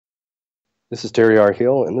This is Terry R.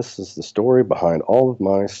 Hill, and this is the story behind all of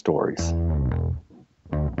my stories.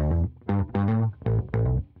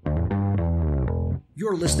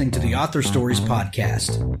 You're listening to the Author Stories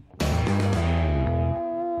Podcast,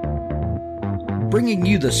 bringing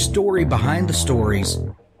you the story behind the stories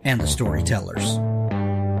and the storytellers.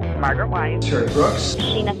 Margaret White, Terry Brooks,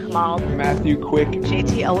 Sheena Kamal, Matthew Quick,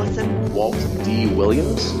 J.T. Ellison, Walt D.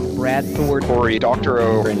 Williams, Brad Thor, Corey, Dr.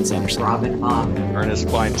 O, Brandon Sanderson, Robin Mom, Ernest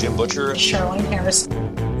Klein, Jim Butcher, Charlene Harris.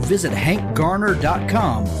 Visit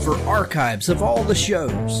hankgarner.com for archives of all the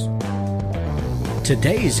shows.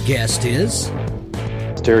 Today's guest is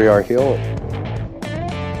Terry R. Hill.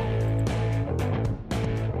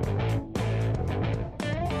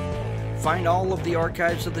 Find all of the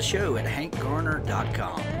archives of the show at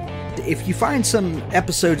hankgarner.com. If you find some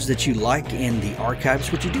episodes that you like in the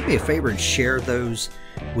archives, would you do me a favor and share those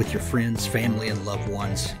with your friends, family, and loved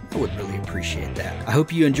ones? I would really appreciate that. I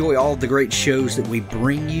hope you enjoy all the great shows that we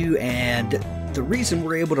bring you, and the reason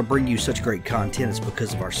we're able to bring you such great content is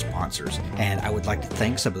because of our sponsors, and I would like to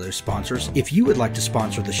thank some of those sponsors. If you would like to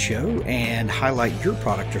sponsor the show and highlight your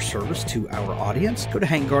product or service to our audience, go to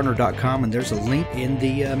hankgarner.com, and there's a link in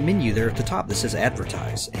the menu there at the top that says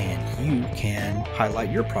advertise, and you can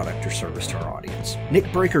highlight your product or service to our audience. Nick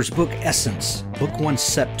Breaker's book Essence, Book 1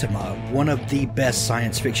 Septima, one of the best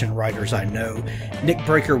science fiction writers I know. Nick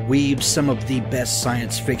Breaker weaves some of the best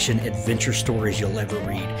science fiction adventure stories you'll ever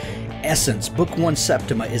read. Essence, Book 1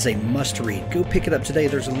 Septima is a must-read. Go pick it up today.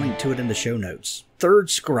 There's a link to it in the show notes. Third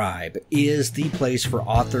Scribe is the place for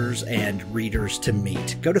authors and readers to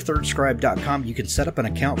meet. Go to thirdscribe.com. You can set up an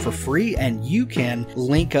account for free, and you can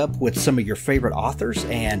link up with some of your favorite authors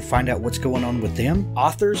and find out what's going on with them.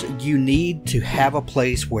 Authors, you need to have a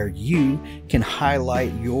place where you can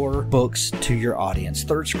highlight your books to your audience.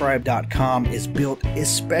 Thirdscribe.com is built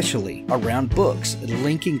especially around books,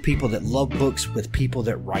 linking people that love books with people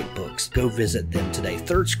that write books. Go visit them today.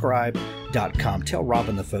 Thirdscribe.com. Tell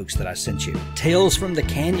Robin the folks that I sent you. Tales from the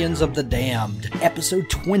Canyons of the Damned. Episode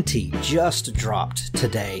 20 just dropped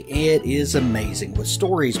today. It is amazing, with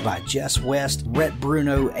stories by Jess West, Rhett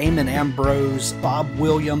Bruno, Eamon Ambrose, Bob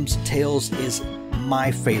Williams. Tales is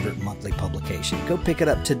my favorite monthly publication. Go pick it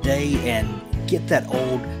up today and get that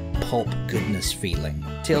old pulp goodness feeling.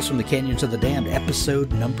 Tales from the Canyons of the Damned,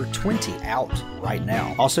 episode number 20, out right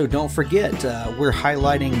now. Also, don't forget, we're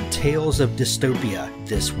highlighting Tales of Dystopia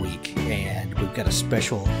this week, and we've got a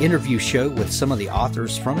special interview show with some of the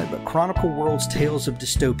authors from it. But Chronicle World's Tales of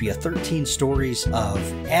Dystopia, 13 stories of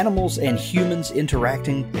animals and humans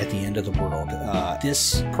interacting at the end of the world.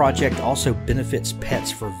 This project also benefits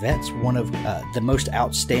Pets for Vets, one of the most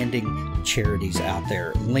outstanding charities out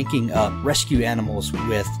there, linking up rescue animals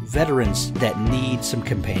with veterans that need some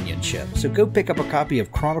companionship. So go pick up a copy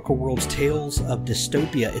of Chronicle World's Tales of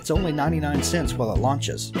Dystopia. It's only 99 cents while it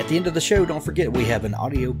launches. At the end of the show, don't forget we have an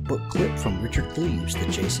audio book clip from Richard Cleaves, the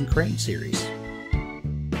Jason Crane series.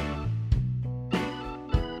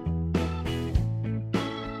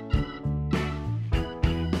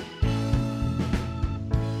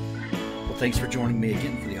 Thanks for joining me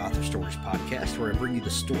again for the Author Stories Podcast, where I bring you the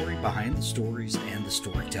story behind the stories and the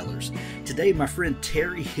storytellers. Today, my friend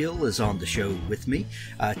Terry Hill is on the show with me.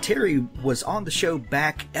 Terry was on the show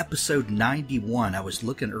back episode 91. I was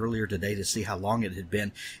looking earlier today to see how long it had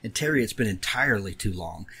been. And Terry, it's been entirely too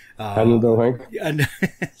long. I don't know, Hank.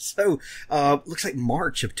 So, looks like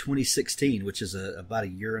March of 2016, which is about a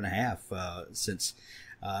year and a half since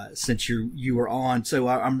you were on. So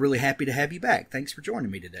I'm really happy to have you back. Thanks for joining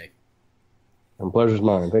me today. Pleasure's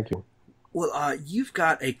mine. Thank you. Well, you've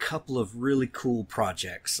got a couple of really cool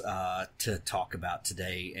projects to talk about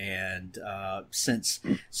today, and since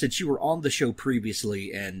you were on the show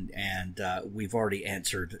previously, and we've already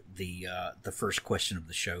answered the first question of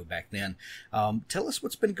the show back then, tell us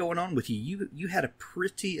what's been going on with you. You had a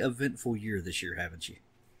pretty eventful year this year, haven't you?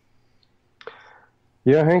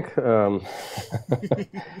 Yeah, Hank.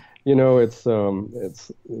 You know, it's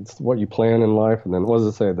what you plan in life, and then what does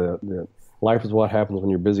it say that life is what happens when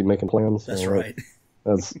you're busy making plans. That's right.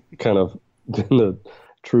 That's kind of been the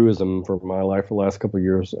truism for my life the last couple of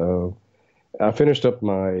years. I finished up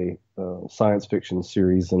my science fiction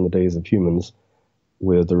series in the Days of Humans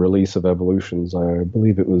with the release of Evolutions. I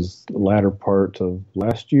believe it was the latter part of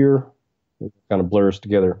last year. It kind of blurs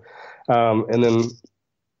together. And then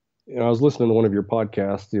I was listening to one of your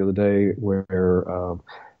podcasts the other day where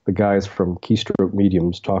the guys from Keystroke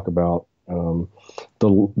Mediums talk about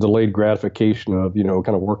the delayed gratification of,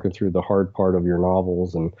 kind of working through the hard part of your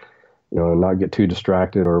novels and, not get too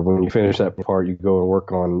distracted, or when you finish that part, you go and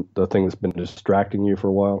work on the thing that's been distracting you for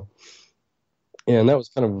a while. And that was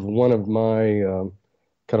kind of one of my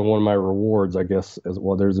kind of one of my rewards, I guess, as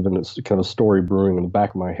well. There's been a kind of story brewing in the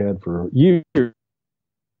back of my head for years,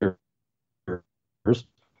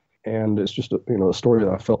 and it's just a story that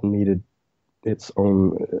I felt needed its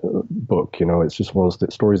own book. It's just one of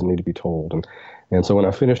those stories that need to be told. And so when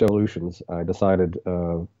I finished Evolutions, I decided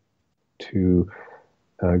to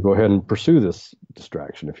go ahead and pursue this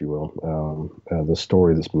distraction, if you will, the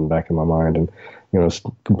story that's been back in my mind. And it's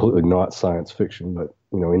completely not science fiction, but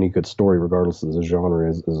any good story, regardless of the genre,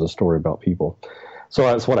 is a story about people. So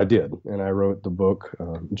that's what I did, and I wrote the book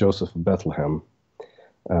Joseph of Bethlehem.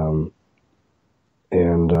 And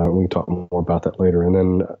we can talk more about that later.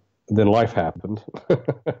 And then life happened,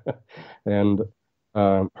 and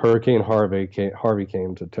Hurricane Harvey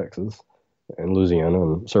came to Texas and Louisiana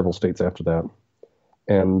and several states after that,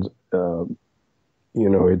 and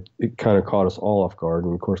it kind of caught us all off guard.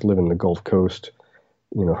 And of course, living in the Gulf Coast,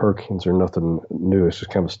 hurricanes are nothing new. It's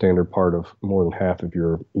just kind of a standard part of more than half of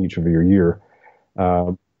each of your year.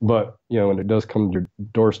 But when it does come to your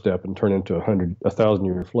doorstep and turn into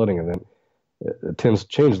 1,000-year flooding event, it tends to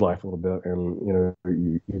change life a little bit, and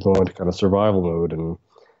you go into kind of survival mode, and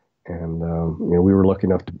we were lucky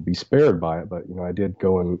enough to be spared by it, but I did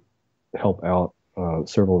go and help out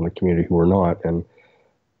several in the community who were not, and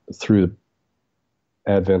through the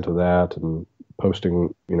advent of that and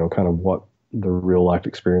posting kind of what the real life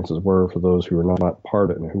experiences were for those who were not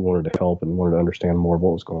part of it and who wanted to help and wanted to understand more of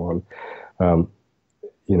what was going on,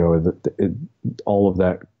 all of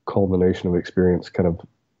that culmination of experience kind of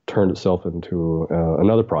turned itself into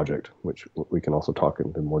another project, which we can also talk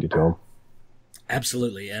into more detail.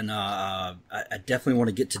 Absolutely, and I definitely want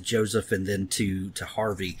to get to Joseph and then to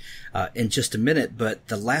Harvey in just a minute. But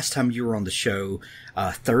the last time you were on the show,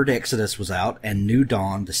 Third Exodus was out, and New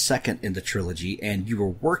Dawn, the second in the trilogy, and you were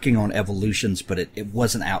working on Evolutions, but it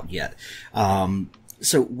wasn't out yet.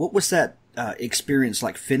 So what was that experience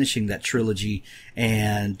like, finishing that trilogy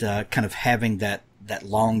and kind of having that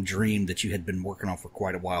long dream that you had been working on for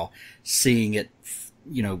quite a while, seeing it,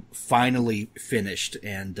 finally finished?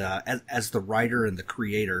 And as the writer and the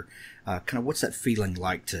creator, kind of what's that feeling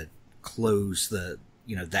like to close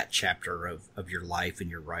that chapter of your life and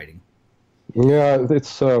your writing? Yeah,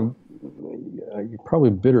 it's probably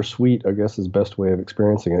bittersweet, I guess, is the best way of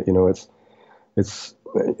experiencing it. It's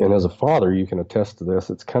and as a father, you can attest to this.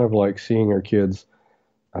 It's kind of like seeing your kids,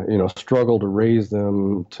 struggle to raise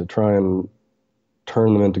them, to try and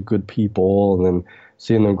turn them into good people, and then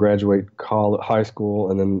seeing them graduate high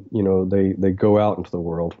school, and then they go out into the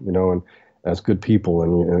world, and as good people,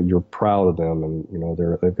 and you're proud of them, and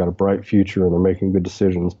they've got a bright future and they're making good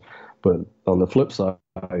decisions. But on the flip side,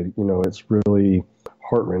 it's really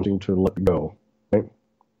heart-wrenching to let go. Right?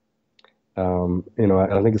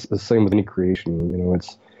 I think it's the same with any creation.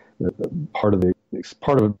 It's part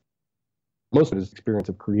of most of it is experience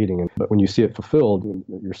of creating, but when you see it fulfilled,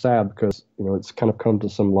 you're sad because it's kind of come to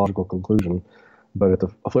some logical conclusion. But at the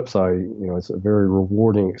flip side, it's a very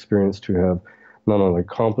rewarding experience to have not only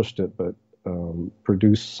accomplished it, but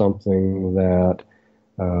produced something that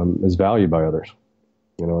is valued by others.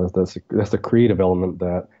 That's the creative element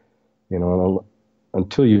that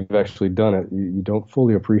until you've actually done it, you don't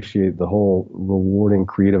fully appreciate the whole rewarding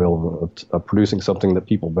creative element of producing something that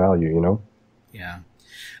people value. Yeah.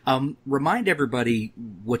 Remind everybody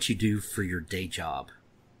what you do for your day job.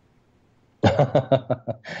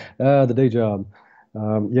 The day job.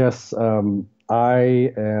 Yes,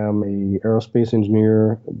 I am a aerospace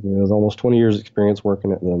engineer with almost 20 years experience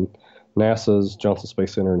working at the NASA's Johnson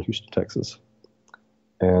Space Center in Houston, Texas.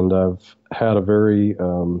 And I've had a very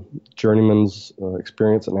journeyman's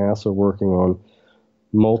experience at NASA, working on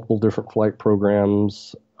multiple different flight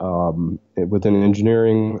programs within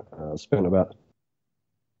engineering. Spent about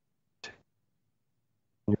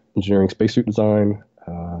engineering spacesuit design,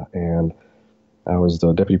 and I was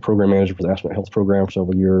the deputy program manager for the astronaut health program for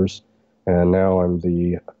several years, and now I'm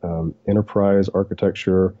the enterprise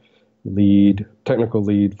architecture lead, technical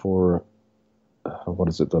lead for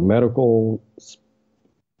the medical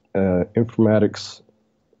informatics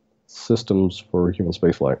systems for human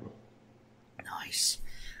spaceflight. Nice.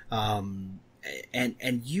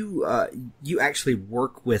 And you actually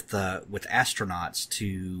work with astronauts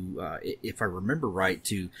to, if I remember right,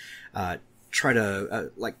 to try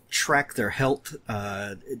to track their health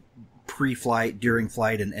pre-flight, during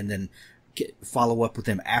flight, and then follow up with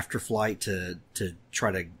them after flight to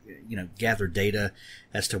try to gather data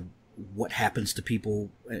as to what happens to people,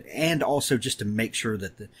 and also just to make sure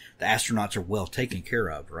that the astronauts are well taken care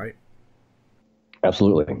of, right?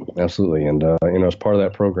 Absolutely. And as part of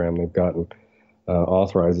that program, they've gotten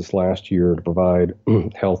authorized this last year to provide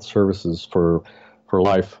health services for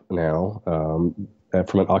life now.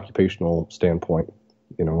 from an occupational standpoint.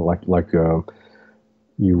 Like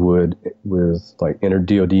you would with like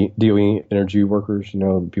DOE energy workers.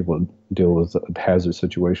 The people that deal with hazard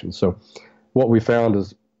situations. So what we found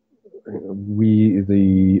is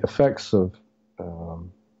the effects of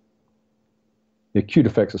the acute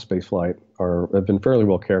effects of spaceflight have been fairly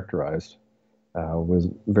well characterized,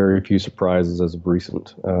 with very few surprises as of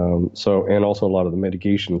recent. And also a lot of the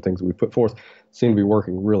mitigation things that we put forth seem to be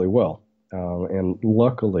working really well. And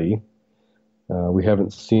luckily, we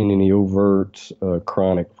haven't seen any overt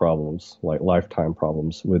chronic problems, like lifetime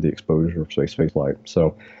problems with the exposure of spaceflight.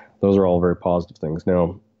 So those are all very positive things.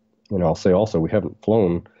 Now, I'll say also we haven't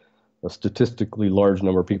flown a statistically large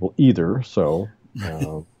number of people either. So,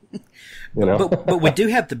 But we do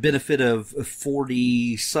have the benefit of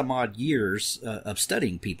 40 some odd years of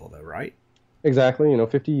studying people, though, right? Exactly.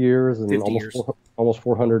 50 years and 50 years. almost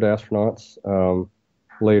 400 astronauts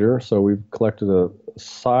later. So we've collected a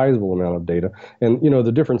sizable amount of data. And,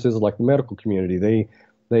 the difference is like the medical community, they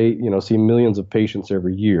see millions of patients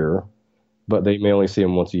every year, but they may only see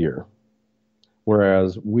them once a year.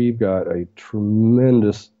 Whereas we have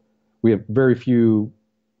very few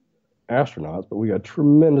astronauts, but we got a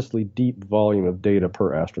tremendously deep volume of data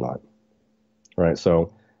per astronaut, right?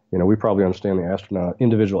 So, we probably understand the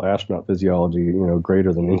individual astronaut physiology,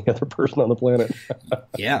 greater than any other person on the planet.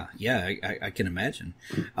 Yeah, I can imagine.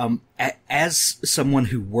 As someone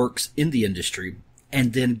who works in the industry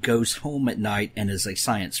and then goes home at night and is a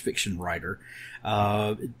science fiction writer,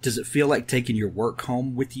 does it feel like taking your work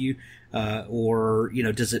home with you? Or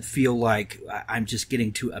does it feel like I'm just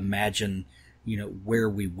getting to imagine where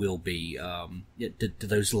we will be? Do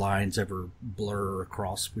those lines ever blur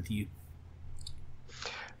across with you?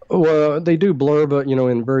 Well, they do blur, but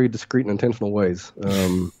in very discreet and intentional ways.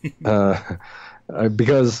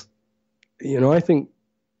 Because I think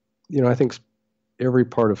every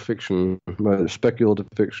part of fiction, whether speculative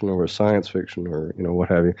fiction or science fiction or what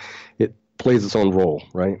have you, it plays its own role,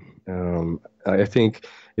 right? I think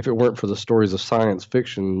if it weren't for the stories of science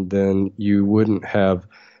fiction, then you wouldn't have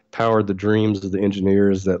powered the dreams of the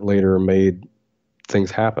engineers that later made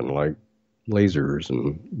things happen, like lasers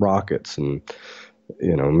and rockets and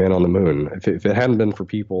men on the moon. If it hadn't been for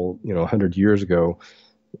people 100 years ago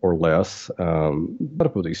or less, put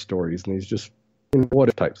up with these stories and these just what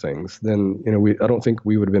if type things, then I don't think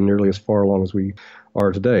we would have been nearly as far along as we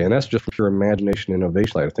are today. And that's just pure imagination and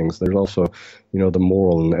innovation side of things. There's also the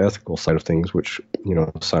moral and the ethical side of things, which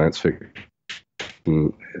science fiction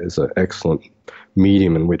is an excellent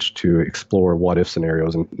medium in which to explore what if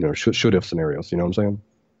scenarios and should if scenarios. You know what I'm saying?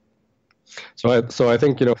 So I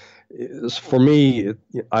think for me,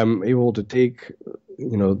 I'm able to take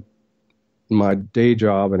my day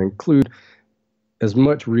job and include as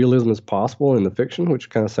much realism as possible in the fiction, which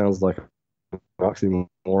kind of sounds like an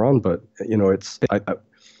oxymoron, but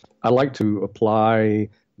I like to apply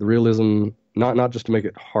the realism not just to make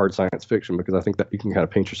it hard science fiction, because I think that you can kind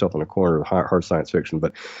of paint yourself in a corner of hard science fiction,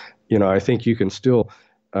 but I think you can still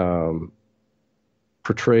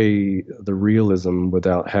portray the realism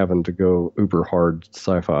without having to go uber hard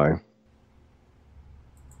sci-fi.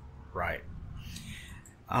 Right.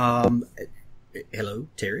 Hello,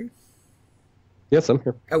 Terry? Yes, I'm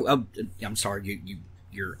here. Oh, I'm sorry.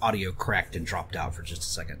 Your audio cracked and dropped out for just a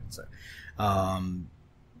second.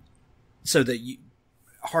 So that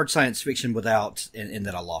hard science fiction without, and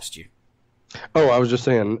that I lost you. Oh, I was just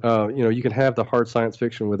saying, you can have the hard science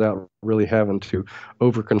fiction without really having to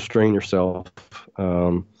over-constrain yourself.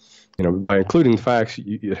 By including facts,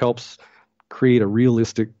 it helps create a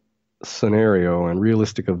realistic scenario and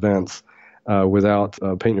realistic events without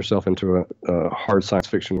painting yourself into a hard science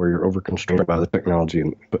fiction where you're over-constrained by the technology.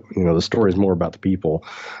 But the story is more about the people,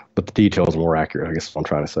 but the details are more accurate, I guess is what I'm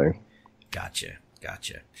trying to say. Gotcha.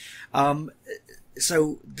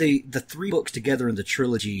 So the three books together in the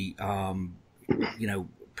trilogy,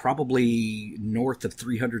 probably north of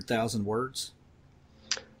 300,000 words.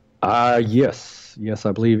 Yes,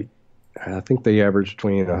 I believe. I think they average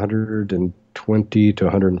between 120 to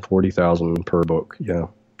 140,000 per book. Yeah.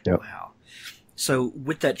 Wow. So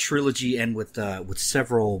with that trilogy and with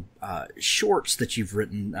several shorts that you've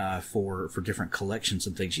written for different collections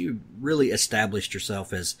and things, you really established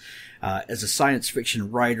yourself as a science fiction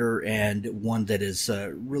writer and one that is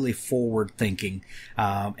really forward thinking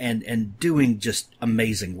and doing just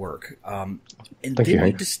amazing work. And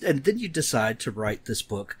then you decide to write this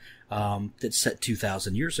book that's set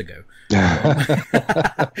 2,000 years ago,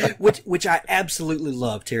 which I absolutely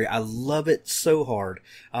love, Terry. I love it so hard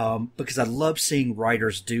because I love seeing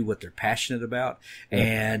writers do what they're passionate about,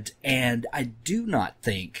 and I do not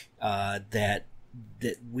think that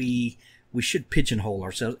we we should pigeonhole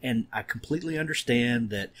ourselves. And I completely understand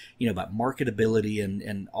that, about marketability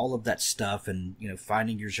and all of that stuff and,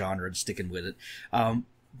 finding your genre and sticking with it.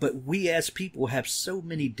 But we as people have so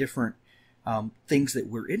many different things that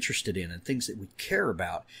we're interested in and things that we care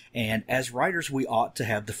about. And as writers, we ought to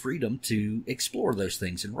have the freedom to explore those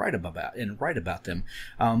things and write about them.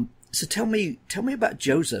 So tell me about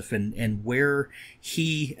Joseph and where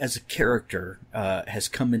he as a character has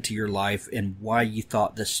come into your life and why you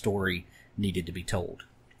thought this story needed to be told.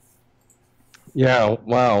 Yeah,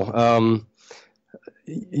 wow.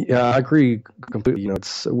 Yeah, I agree completely.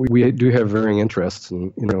 We do have varying interests,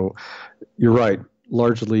 and you're right.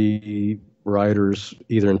 Largely, writers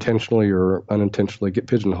either intentionally or unintentionally get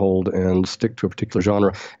pigeonholed and stick to a particular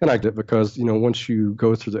genre. And I get it because once you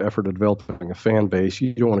go through the effort of developing a fan base,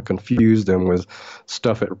 you don't want to confuse them with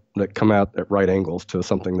stuff that come out at right angles to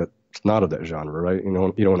something that's not of that genre, right? You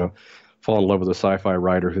don't want to fall in love with a sci-fi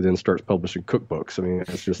writer who then starts publishing cookbooks. I mean,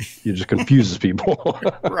 it just confuses people.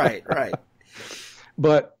 Right.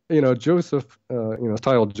 But Joseph, it's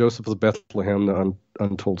titled Joseph of Bethlehem: The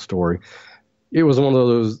Untold Story. It was one of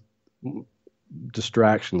those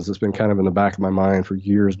distractions that's been kind of in the back of my mind for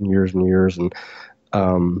years and years and years, and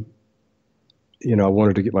I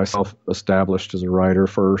wanted to get myself established as a writer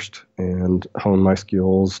first and hone my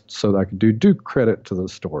skills so that I could do credit to the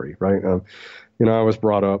story, right? I was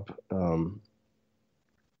brought up in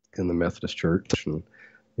the Methodist Church, and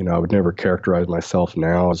I would never characterize myself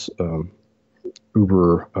now as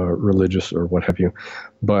uber religious or what have you,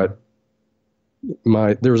 but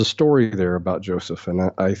there was a story there about Joseph,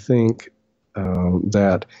 and I think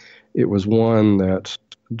that it was one that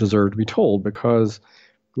deserved to be told because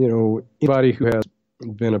anybody who has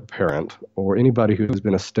been a parent or anybody who has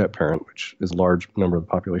been a step parent, which is a large number of the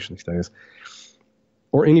population these days,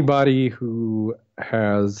 or anybody who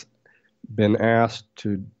has been asked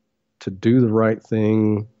to do the right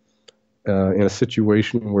thing in a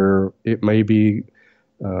situation where it may be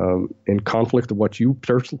in conflict with what you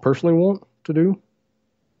personally want to do,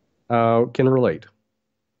 can relate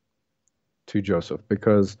to Joseph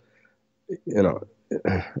because, I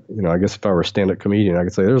guess if I were a stand-up comedian, I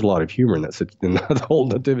could say there's a lot of humor in in the whole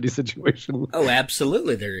nativity situation. Oh,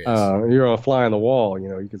 absolutely, there is. You're on a fly on the wall.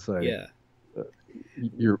 You could say, yeah.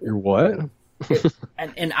 You're what?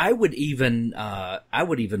 and I would even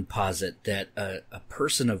posit that a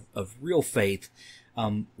person of real faith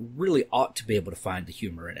really ought to be able to find the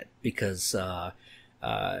humor in it because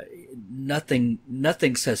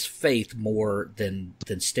nothing says faith more than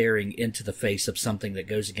staring into the face of something that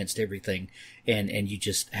goes against everything and you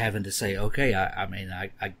just having to say, okay,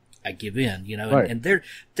 I give in, right. and there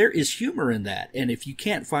is humor in that. And if you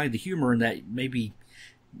can't find the humor in that, maybe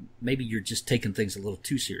you're just taking things a little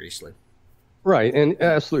too seriously. Right. And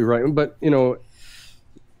absolutely right. But,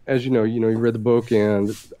 as you read the book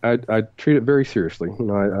and I treat it very seriously.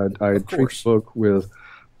 I treat the book with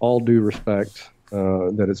all due respect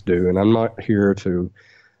that it's due. And I'm not here to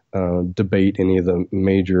debate any of the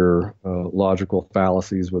major logical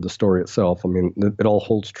fallacies with the story itself. I mean, it all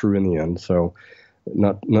holds true in the end. So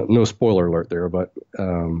no spoiler alert there, but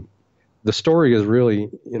the story is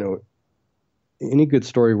really, any good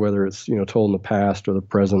story, whether it's, told in the past or the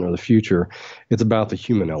present or the future, it's about the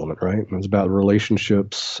human element, right? It's about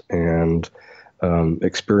relationships and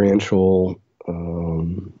experiential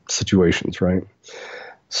situations, right?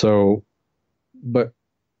 So, but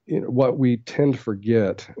what we tend to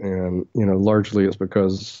forget, and largely it's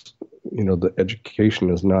because the education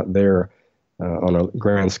is not there on a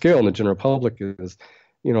grand scale in the general public, is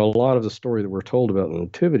a lot of the story that we're told about the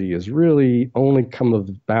nativity is really only come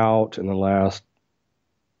about in the last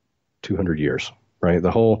 200 years, right? The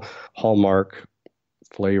whole Hallmark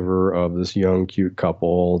flavor of this young, cute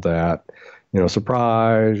couple that,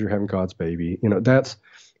 surprise, you're having God's baby. That's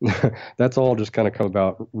all just kind of come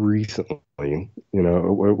about recently.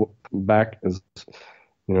 Back as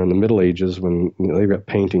in the Middle Ages when they've got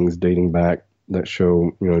paintings dating back that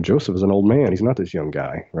show Joseph is an old man. He's not this young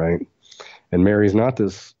guy, right? And Mary's not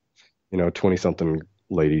this 20-something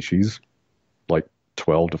lady. She's like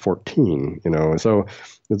 12 to 14, so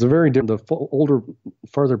it's a very different,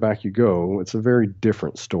 farther back you go, it's a very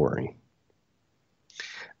different story.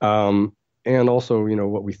 And also,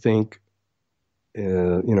 what we think,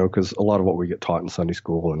 because a lot of what we get taught in Sunday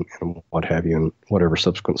school and what have you, and whatever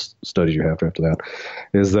subsequent studies you have after that,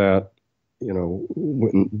 is that,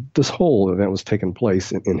 when this whole event was taking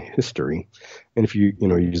place in history, and if you,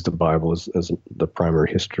 use the Bible as the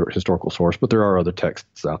primary historical source, but there are other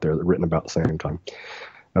texts out there that are written about the same time,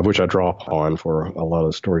 of which I draw upon for a lot of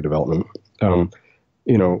the story development.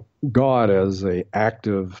 God as a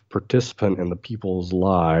active participant in the people's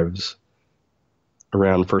lives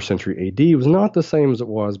around first century AD was not the same as it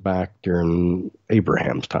was back during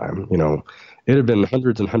Abraham's time. It had been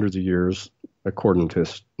hundreds and hundreds of years, according to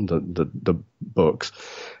the books,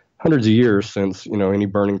 hundreds of years since, any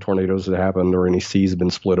burning tornadoes had happened or any seas had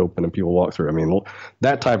been split open and people walked through. I mean,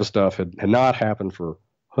 that type of stuff had not happened for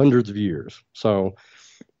hundreds of years. So,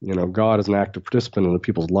 God is an active participant in the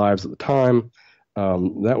people's lives at the time.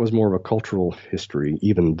 That was more of a cultural history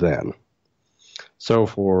even then. So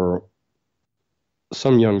for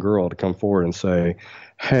some young girl to come forward and say,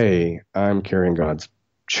 hey, I'm carrying God's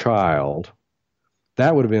child,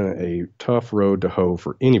 that would have been a tough road to hoe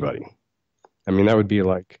for anybody. I mean, that would be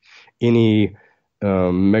like any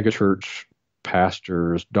megachurch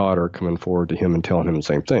pastor's daughter coming forward to him and telling him the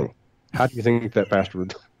same thing. How do you think that pastor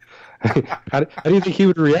would? How do you think he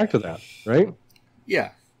would react to that? Right?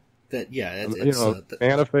 Yeah.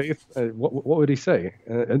 Man of faith. What would he say?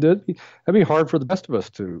 That'd be hard for the best of us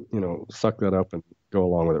to suck that up and go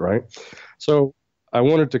along with it, right? So I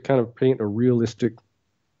wanted to kind of paint a realistic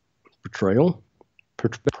portrayal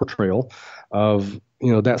of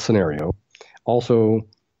that scenario. Also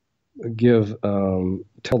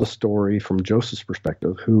tell the story from Joseph's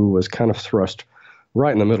perspective, who was kind of thrust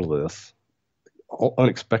right in the middle of this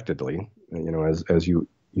unexpectedly, as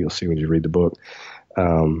you'll see when you read the book,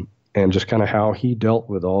 and just kind of how he dealt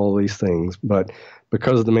with all these things. But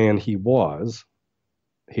because of the man he was,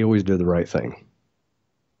 he always did the right thing.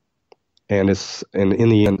 And in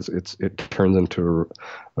the end, it turns into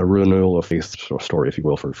a renewal of faith story, if you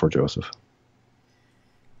will, for Joseph.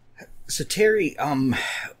 So Terry,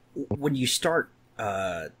 when you start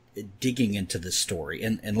digging into this story,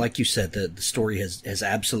 and like you said, the story has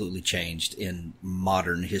absolutely changed in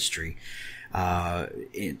modern history.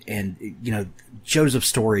 Joseph's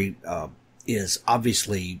story is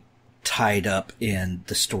obviously tied up in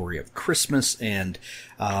the story of Christmas, and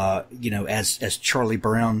as Charlie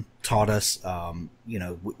Brown taught us,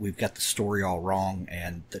 we've got the story all wrong,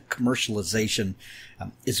 and the commercialization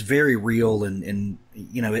is very real, and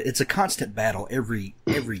it's a constant battle every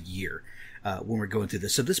year when we're going through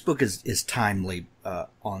this. So this book is timely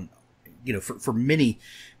on for many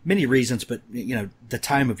reasons, but the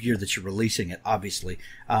time of year that you're releasing it, obviously.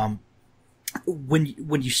 When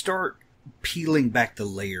you start peeling back the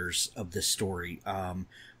layers of this story,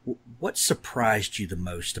 what surprised you the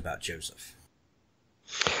most about Joseph?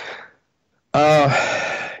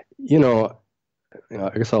 I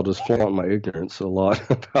guess I'll just flaunt my ignorance a lot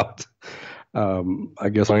about, I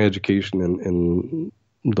guess my education and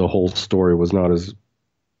the whole story was not as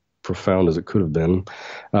profound as it could have been.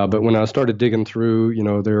 But when I started digging through,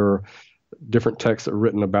 there are different texts that were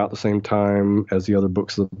written about the same time as the other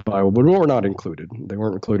books of the Bible, but were not included. They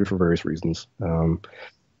weren't included for various reasons.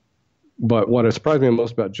 But what surprised me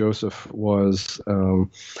most about Joseph was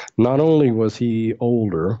not only was he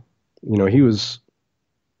older, he was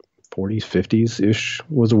 40s, 50s-ish,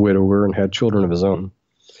 was a widower and had children of his own.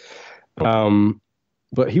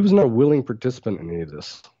 But he was not a willing participant in any of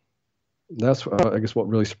this. That's, I guess, what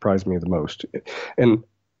really surprised me the most. And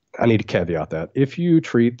I need to caveat that. If you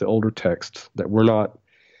treat the older texts that were not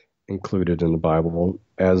included in the Bible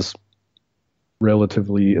as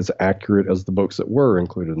relatively as accurate as the books that were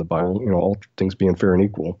included in the Bible, all things being fair and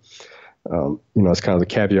equal, it's kind of the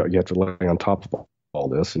caveat you have to lay on top of all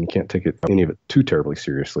this, and you can't take any of it too terribly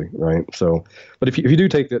seriously, right? So, but if you do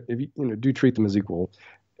take that, if you do treat them as equal,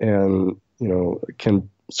 and can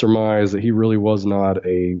surmise that he really was not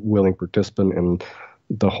a willing participant in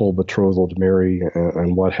the whole betrothal to Mary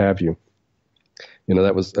and what have you.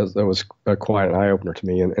 That was quite an eye opener to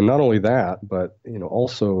me, and not only that, but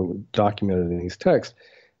also documented in these texts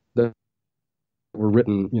that were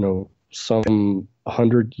written some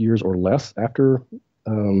 100 years or less after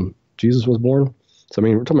Jesus was born. So I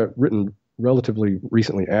mean, we're talking about written relatively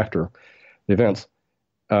recently after the events.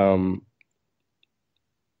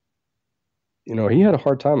 He had a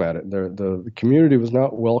hard time at it. The community was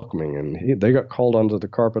not welcoming, and they got called onto the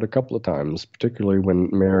carpet a couple of times, particularly when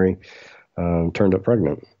Mary turned up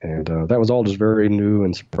pregnant. And that was all just very new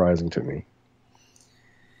and surprising to me.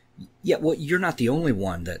 Yeah, well, you're not the only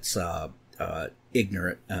one that's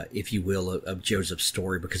ignorant, if you will, of Joseph's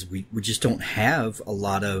story, because we just don't have a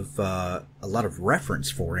lot of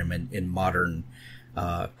reference for him in modern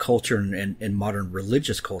culture and modern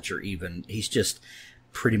religious culture. Even he's just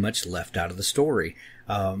pretty much left out of the story,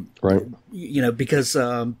 right? Because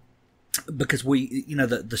because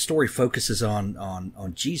the story focuses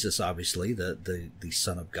on Jesus, obviously, the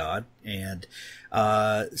Son of God. And,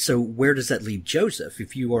 so where does that leave Joseph?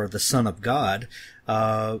 If you are the Son of God,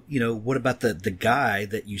 what about the guy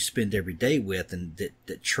that you spend every day with and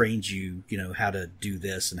that trains you, how to do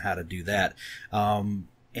this and how to do that?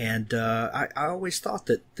 I always thought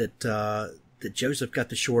that Joseph got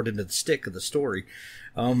the short end of the stick of the story.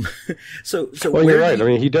 So well, you're right. I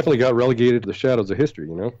mean, he definitely got relegated to the shadows of history,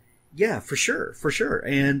 Yeah, for sure.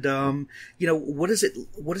 And, what does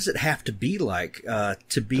it have to be like,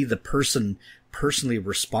 to be the person personally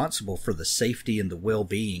responsible for the safety and the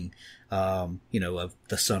well-being, of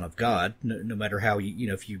the Son of God, no matter how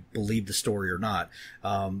if you believe the story or not.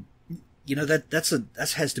 That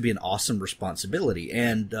has to be an awesome responsibility,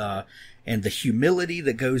 and the humility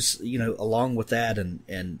that goes, along with that,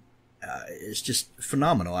 and it's just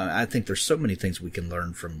phenomenal. I think there's so many things we can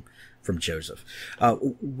learn from Joseph.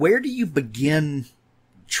 Where do you begin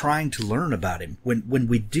trying to learn about him when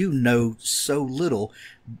we do know so little,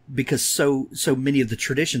 because so many of the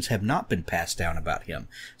traditions have not been passed down about him?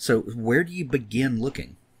 So where do you begin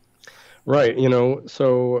looking? Right.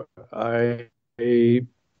 So I,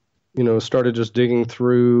 started just digging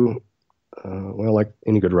through, like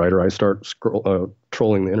any good writer, I start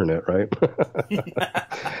trolling the internet, right?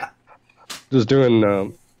 Just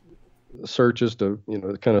doing, searches to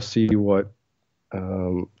kind of see what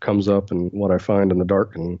comes up and what I find in the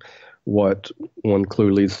dark, and what one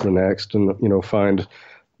clue leads to the next, and find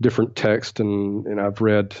different text, and I've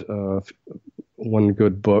read one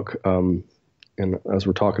good book, and as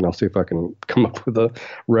we're talking, I'll see if I can come up with a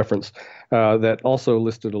reference that also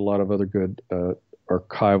listed a lot of other good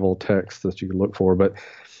archival texts that you can look for. But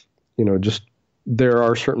just there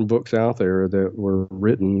are certain books out there that were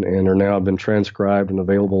written and are now been transcribed and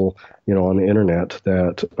available, on the internet,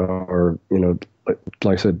 that are,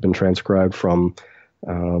 like I said, been transcribed from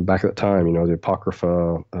back at the time, the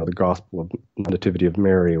Apocrypha, the Gospel of Nativity of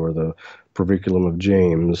Mary, or the Proviculum of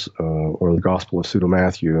James, or the Gospel of Pseudo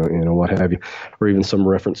Matthew, what have you, or even some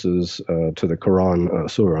references to the Quran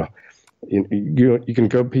Surah. You can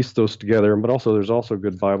go piece those together, but also there's also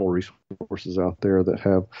good Bible resources out there that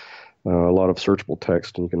have a lot of searchable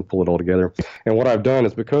text, and you can pull it all together. And what I've done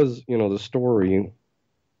is, because the story,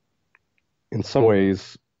 in some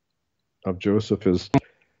ways, of Joseph is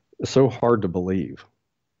so hard to believe.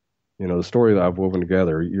 The story that I've woven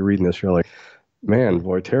together, you're reading this, you're like, man,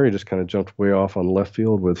 boy, Terry just kind of jumped way off on left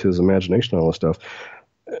field with his imagination and all this stuff.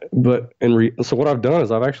 But so what I've done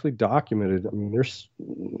is I've actually documented. I mean, there's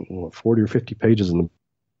 40 or 50 pages in the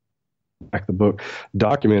back of the book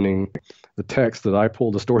documenting the text that I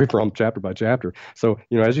pulled the story from, chapter by chapter. So,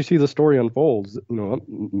 as you see the story unfolds,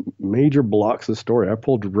 major blocks of the story I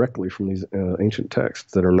pulled directly from these ancient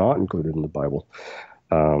texts that are not included in the Bible.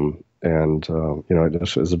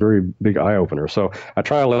 It is a very big eye opener. So I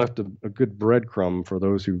try to left a good breadcrumb for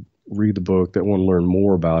those who read the book that want to learn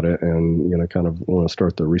more about it, and kind of want to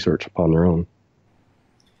start the research upon their own.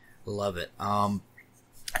 Love it.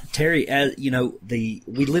 Terry, as we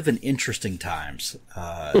live in interesting times.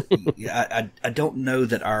 I don't know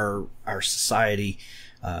that our society,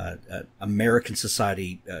 American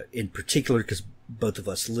society in particular, because both of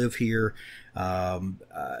us live here, and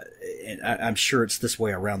I'm sure it's this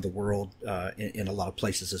way around the world, in a lot of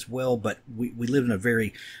places as well. But we live in a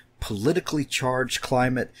very politically charged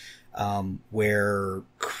climate, where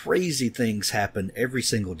crazy things happen every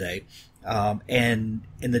single day. And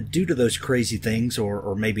due to those crazy things,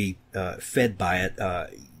 or maybe, fed by it,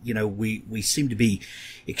 we seem to be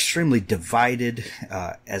extremely divided,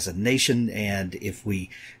 as a nation. And if we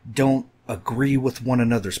don't agree with one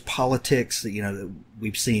another's politics,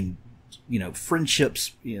 we've seen,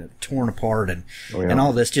 friendships, torn apart, and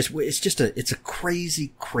all this. It's a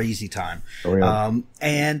crazy, crazy time.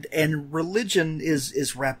 And religion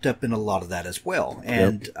is wrapped up in a lot of that as well.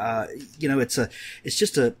 And,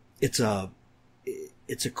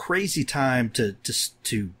 it's a crazy time to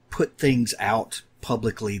put things out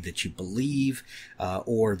publicly that you believe,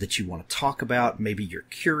 or that you want to talk about. Maybe you're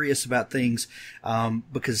curious about things,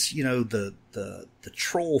 because the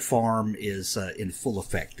troll farm is in full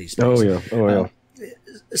effect these days.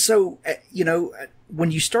 So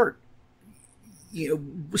when you start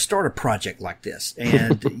a project like this,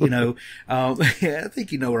 and I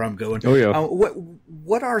think you know where I'm going.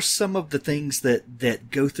 What are some of the things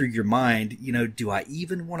that go through your mind? Do I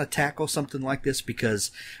even want to tackle something like this?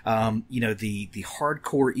 Because the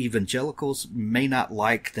hardcore evangelicals may not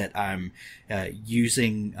like that I'm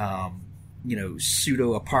using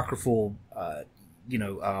pseudo apocryphal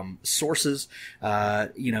sources,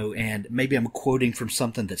 and maybe I'm quoting from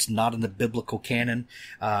something that's not in the biblical canon.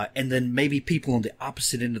 And then maybe people on the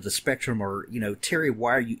opposite end of the spectrum are, Terry,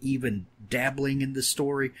 why are you even dabbling in this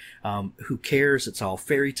story? Who cares? It's all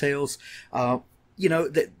fairy tales.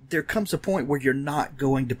 That there comes a point where you're not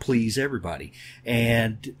going to please everybody.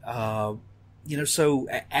 And, so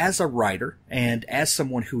as a writer and as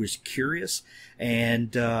someone who is curious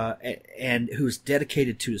and who is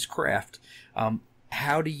dedicated to his craft,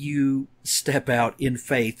 how do you step out in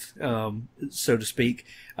faith, so to speak,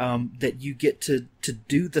 that you get to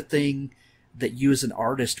do the thing that you as an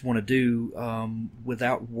artist want to do,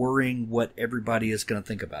 without worrying what everybody is going to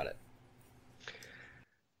think about it?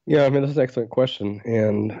 Yeah, I mean, that's an excellent question.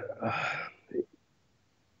 And,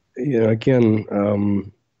 again,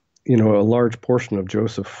 a large portion of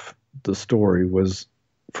Joseph, the story, was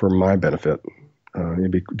for my benefit, to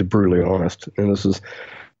be brutally honest. And this is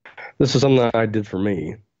something that I did for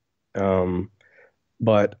me.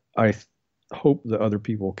 But I hope that other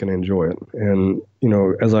people can enjoy it. And,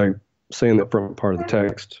 as I say in the front part of the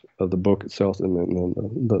text of the book itself, and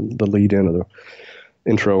the lead in of the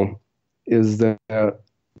intro, is that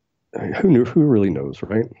who really knows,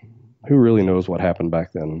 right? Who really knows what happened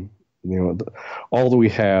back then? All that we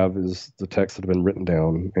have is the texts that have been written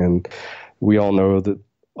down, and we all know that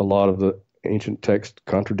a lot of the ancient texts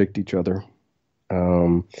contradict each other.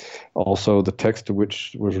 Also, the text to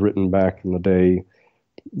which was written back in the day,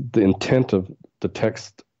 the intent of the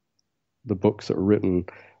text, the books that were written,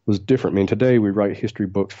 was different. I mean, today we write history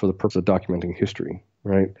books for the purpose of documenting history,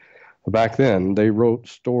 right? But back then, they wrote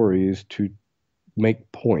stories to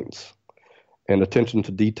make points, and attention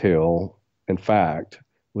to detail and fact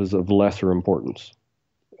was of lesser importance.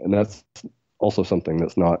 And that's also something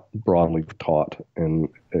that's not broadly taught and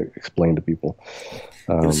explained to people.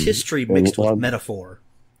 It was history mixed with metaphor.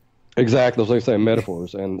 Exactly, as I say,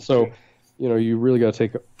 metaphors. And so, you really got to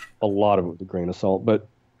take a lot of it with a grain of salt. But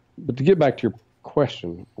to get back to your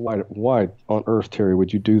question, why on earth, Terry,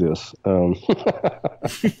 would you do this? Why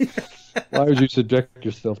would you subject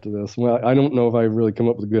yourself to this? Well, I don't know if I really come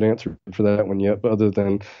up with a good answer for that one yet, but other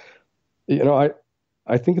than,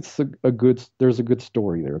 I think it's there's a good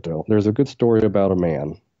story there, Del. There's a good story about a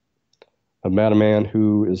man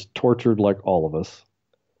who is tortured like all of us,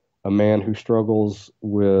 a man who struggles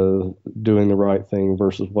with doing the right thing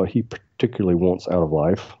versus what he particularly wants out of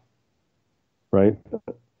life, right?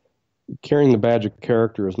 Carrying the badge of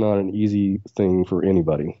character is not an easy thing for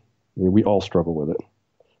anybody. We all struggle with it,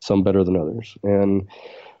 some better than others. And,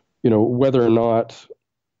 whether or not,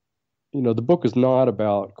 the book is not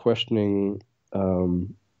about questioning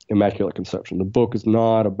Immaculate Conception. The book is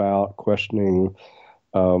not about questioning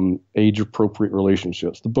age-appropriate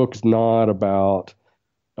relationships. The book is not about,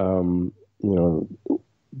 whether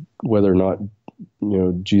or not,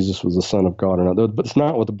 Jesus was the Son of God or not. But it's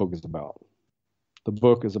not what the book is about. The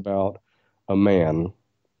book is about a man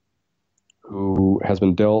who has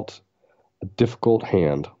been dealt a difficult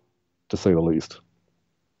hand, to say the least,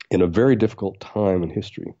 in a very difficult time in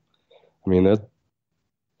history. I mean, that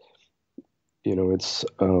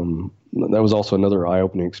was also another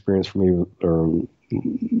eye-opening experience for me.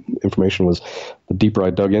 Information was, the deeper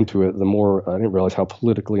I dug into it, the more I didn't realize how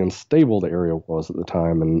politically unstable the area was at the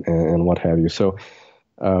time, and what have you. So,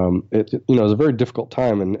 it was a very difficult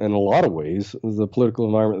time, and in a lot of ways, the political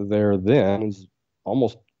environment there then is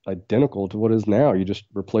almost identical to what is now. You just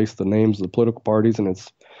replace the names of the political parties, and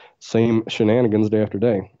it's same shenanigans day after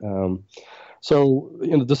day. So,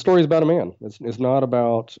 the story is about a man. It's not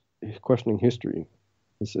about questioning history.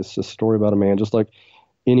 It's a story about a man, just like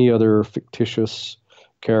any other fictitious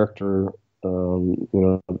character,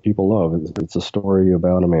 that people love. It's a story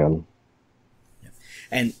about a man.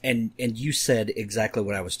 And you said exactly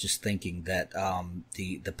what I was just thinking, that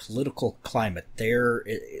the political climate there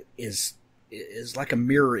is like a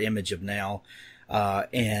mirror image of now,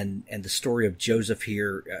 and the story of Joseph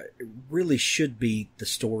here really should be the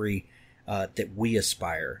story that we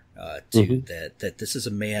aspire to. Mm-hmm. That this is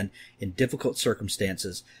a man in difficult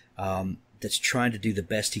circumstances, that's trying to do the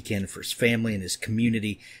best he can for his family and his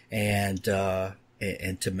community, and to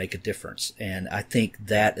make a difference. And I think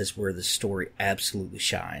that is where the story absolutely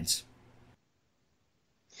shines.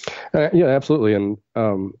 Yeah, absolutely. And,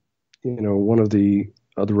 one of the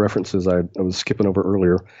other references I was skipping over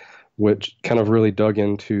earlier, which kind of really dug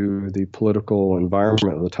into the political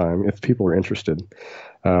environment of the time, if people are interested.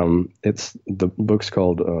 The book's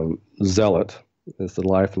called Zealot. It's the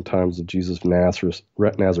life and times of Jesus of Nazareth,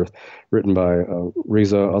 written by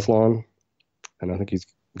Reza Aslan. And I think he's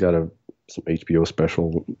got some HBO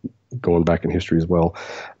special going back in history as well.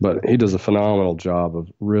 But he does a phenomenal job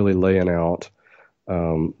of really laying out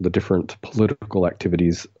the different political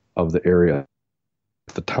activities of the area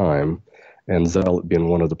at the time, and Zealot being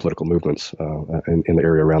one of the political movements in the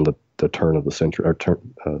area around the turn of the century, or turn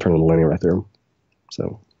of the millennium, right there.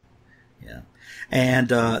 So, yeah. And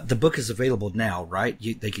the book is available now, right?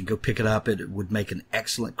 They can go pick it up. It would make an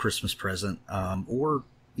excellent Christmas present, or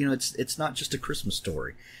it's not just a Christmas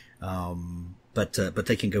story, but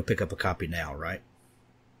they can go pick up a copy now, right?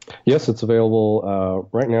 Yes, it's available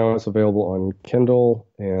right now. It's available on Kindle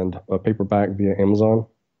and a paperback via Amazon.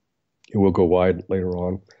 It will go wide later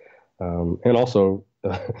on. And also,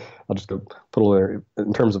 I'll just go put a little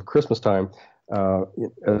in terms of Christmas time.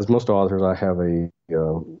 As most authors, I have a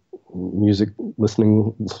music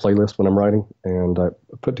listening playlist when I'm writing, and I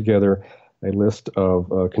put together a list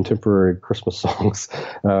of contemporary Christmas songs,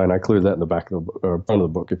 and I include that in the back of the front of the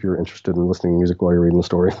book if you're interested in listening to music while you're reading the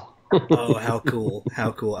story. Oh, how cool!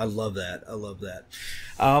 How cool! I love that. I love that.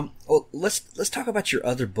 Well, let's talk about your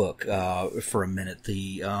other book for a minute.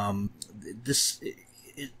 This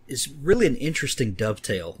is really an interesting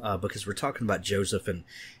dovetail because we're talking about Joseph and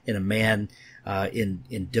a man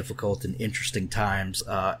in difficult and interesting times.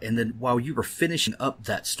 And then while you were finishing up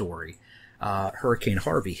that story, Hurricane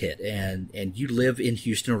Harvey hit, and you live in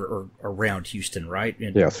Houston or around Houston, right?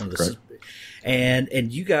 Yes, correct.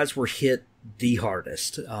 And you guys were hit the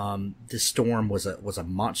hardest. This storm was a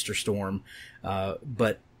monster storm,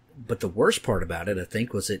 but the worst part about it, I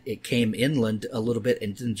think, was it came inland a little bit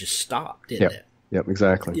and then just stopped, didn't it? Yep,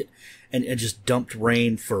 exactly. And just dumped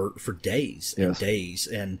rain for days and yes. days.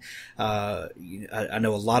 And I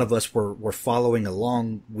know a lot of us were following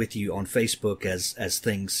along with you on Facebook as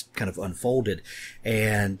things kind of unfolded.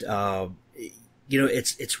 And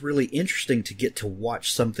it's really interesting to get to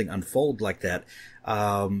watch something unfold like that.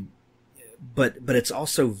 But it's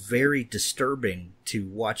also very disturbing to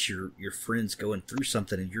watch your friends going through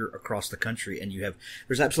something, and you're across the country, and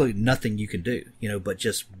there's absolutely nothing you can do, but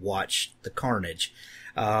just watch the carnage.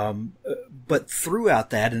 But throughout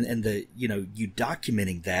that, and you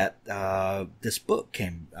documenting that, this book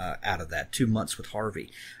came out of that, 2 months with Harvey.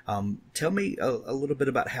 Tell me a little bit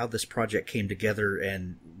about how this project came together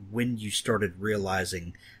and when you started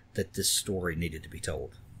realizing that this story needed to be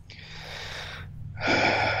told.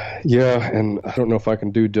 Yeah, and I don't know if I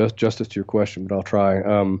can do justice to your question, but I'll try.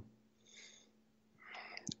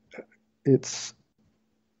 It's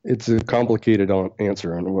a complicated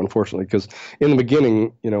answer, unfortunately, because in the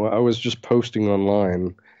beginning, I was just posting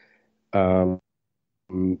online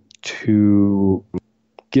to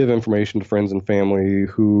give information to friends and family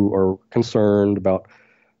who are concerned about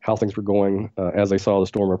how things were going as they saw the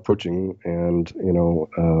storm approaching, and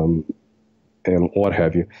and what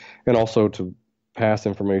have you, and also to pass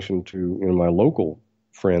information to my local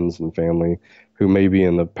friends and family who may be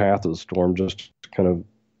in the path of the storm. Just kind of,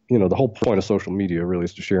 the whole point of social media really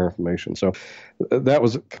is to share information. So that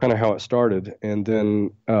was kind of how it started. And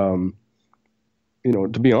then, to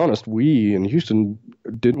be honest, we in Houston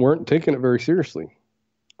weren't taking it very seriously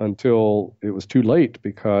until it was too late,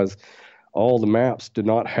 because all the maps did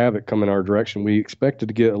not have it come in our direction. We expected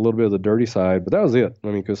to get a little bit of the dirty side, but that was it. I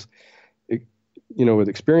mean, because with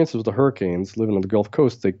experiences with the hurricanes, living on the Gulf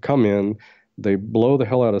Coast, they come in, they blow the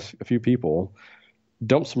hell out of a few people,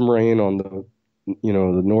 dump some rain on the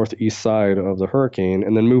northeast side of the hurricane,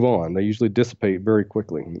 and then move on. They usually dissipate very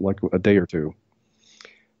quickly, like a day or two.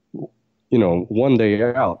 One day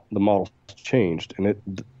out, the models changed, and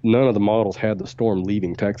none of the models had the storm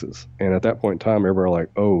leaving Texas. And at that point in time, everybody were like,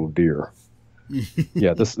 oh dear.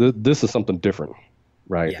 Yeah, this is something different,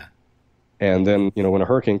 right? Yeah. And then, when a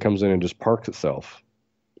hurricane comes in and just parks itself,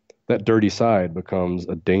 that dirty side becomes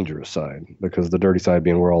a dangerous side, because the dirty side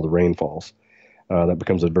being where all the rain falls, that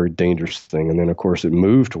becomes a very dangerous thing. And then, of course, it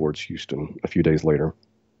moved towards Houston a few days later.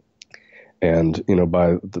 And,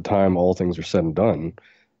 by the time all things are said and done,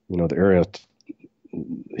 the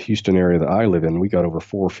Houston area that I live in, we got over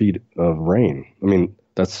 4 feet of rain. I mean,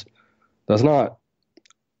 it's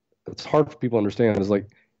hard for people to understand. It's like,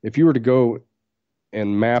 if you were to go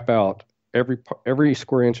and map out every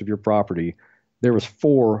square inch of your property, there was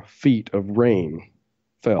 4 feet of rain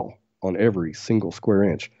fell on every single square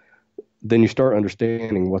inch. Then you start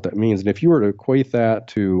understanding what that means. And if you were to equate that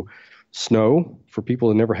to snow, for people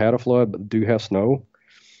that never had a flood but do have snow,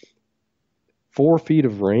 4 feet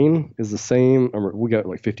of rain is the same. We got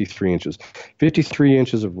like 53 inches. 53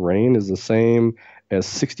 inches of rain is the same as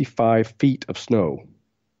 65 feet of snow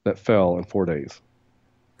that fell in 4 days.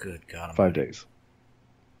 Good God. 5 days.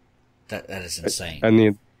 That is insane.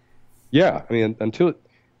 Until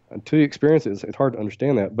you experience it, it's hard to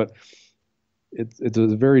understand that. But it's a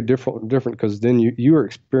very different because then you are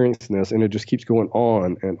experiencing this, and it just keeps going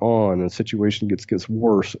on, and the situation gets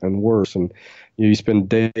worse and worse, and you spend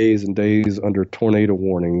days and days under tornado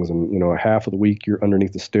warnings, and half of the week you're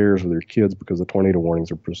underneath the stairs with your kids because the tornado warnings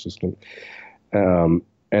are persistent, and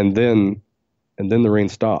then the rain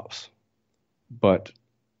stops, but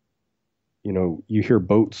you hear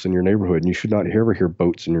boats in your neighborhood, and you should not ever hear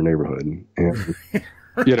boats in your neighborhood, and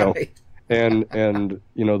Right. and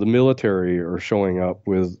the military are showing up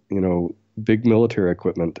with big military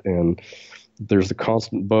equipment, and there's the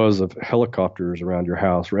constant buzz of helicopters around your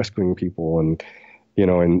house rescuing people, and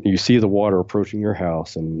and you see the water approaching your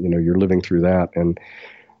house, and you're living through that. And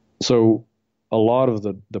so a lot of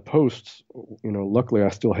the posts, luckily I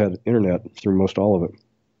still had internet through most all of it,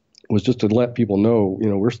 was just to let people know,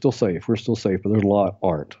 we're still safe, but there's a lot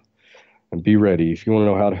aren't. And be ready. If you want to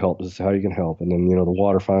know how to help, this is how you can help. And then, the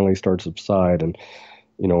water finally starts to subside. And,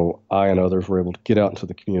 I and others were able to get out into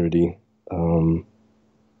the community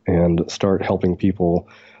and start helping people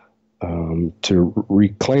to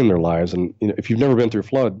reclaim their lives. And, if you've never been through a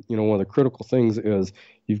flood, one of the critical things is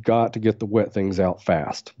you've got to get the wet things out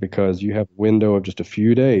fast, because you have a window of just a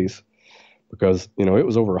few days, because, it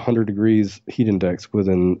was over 100 degrees heat index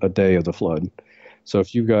within a day of the flood. So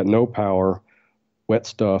if you've got no power, wet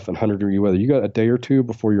stuff, and 100-degree weather, you got a day or two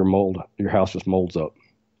before your house just molds up,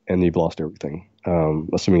 and you've lost everything,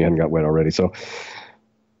 assuming you hadn't got wet already. So,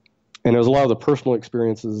 and there's a lot of the personal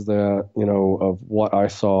experiences that, of what I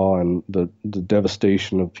saw, and the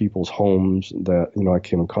devastation of people's homes that, I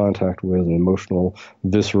came in contact with, and emotional,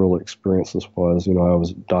 visceral experience this was. I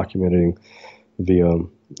was documenting via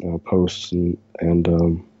posts, and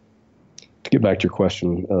to get back to your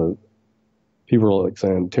question, people are like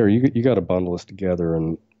saying, Terry, you got to bundle this together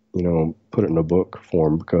and, put it in a book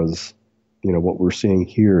form, because, what we're seeing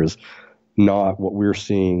here is not what we're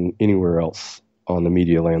seeing anywhere else on the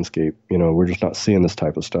media landscape. We're just not seeing this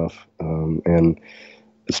type of stuff. And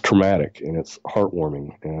it's traumatic, and it's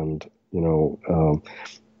heartwarming. And,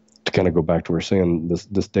 to kind of go back to what we're saying,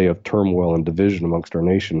 this day of turmoil and division amongst our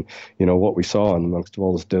nation, what we saw amongst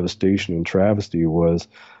all this devastation and travesty was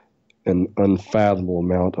an unfathomable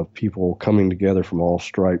amount of people coming together from all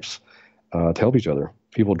stripes to help each other.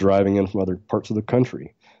 People driving in from other parts of the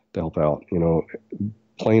country to help out.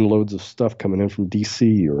 Plane loads of stuff coming in from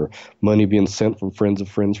D.C. or money being sent from friends of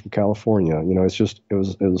friends from California. It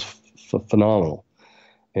was phenomenal,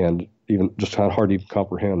 and even just kind of hard to even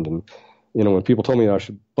comprehend. And when people told me I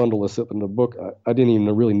should bundle this up in the book, I didn't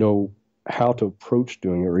even really know how to approach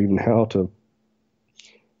doing it, or even how to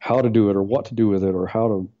do it, or what to do with it, or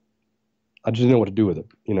I just didn't know what to do with it.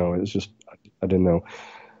 It's just, I didn't know.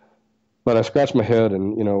 But I scratched my head,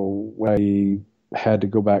 and, I had to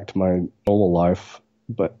go back to my normal life,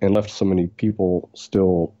 and left so many people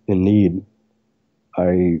still in need.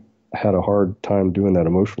 I had a hard time doing that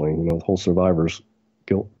emotionally, the whole survivor's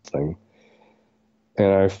guilt thing.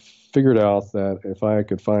 And I figured out that if I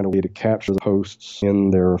could find a way to capture the posts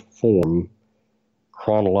in their form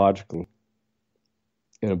chronologically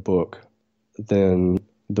in a book, then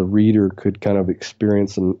the reader could kind of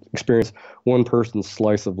experience one person's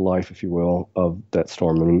slice of life, if you will, of that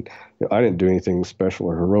storm. I mean, I didn't do anything special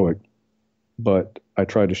or heroic, but I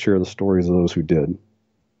tried to share the stories of those who did,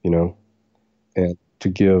 and to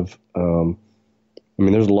give,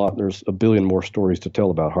 there's a billion more stories to tell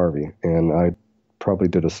about Harvey, and I probably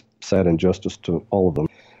did a sad injustice to all of them.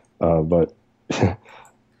 But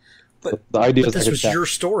the idea is this was your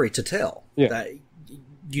story to tell. Yeah.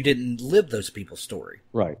 You didn't live those people's story.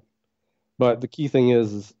 Right. But the key thing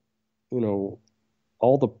is, all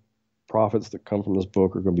the profits that come from this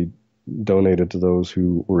book are going to be donated to those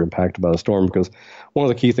who were impacted by the storm, because one of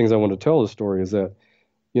the key things I want to tell the story is that,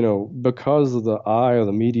 because of the eye of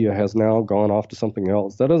the media has now gone off to something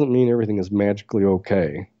else, that doesn't mean everything is magically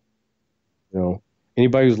okay.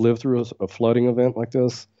 Anybody who's lived through a flooding event like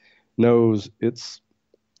this knows it's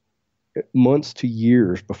months to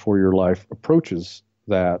years before your life approaches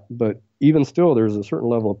that. But even still, there's a certain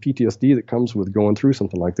level of PTSD that comes with going through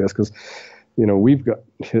something like this, because, we've got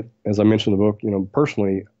hit, as I mentioned in the book,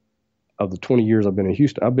 personally, of the 20 years I've been in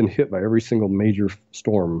Houston, I've been hit by every single major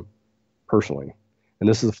storm personally. And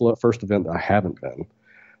this is the first event that I haven't been.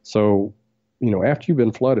 So, after you've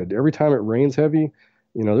been flooded, every time it rains heavy,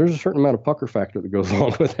 there's a certain amount of pucker factor that goes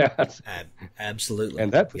along with that. Absolutely.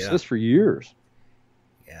 And that persists for years.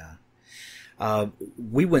 Yeah.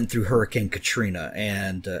 We went through Hurricane Katrina,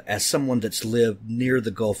 and as someone that's lived near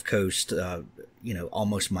the Gulf Coast,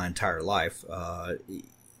 almost my entire life,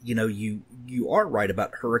 you are right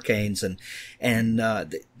about hurricanes, and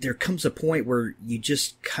there comes a point where you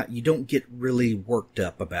don't get really worked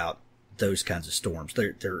up about those kinds of storms.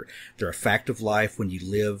 They're a fact of life. When you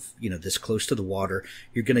live, this close to the water,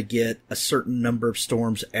 you're going to get a certain number of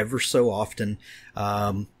storms ever so often.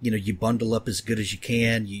 You bundle up as good as you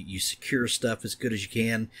can. You secure stuff as good as you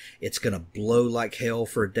can. It's going to blow like hell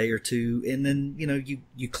for a day or two. And then,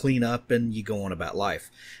 you clean up and you go on about life.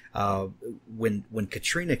 When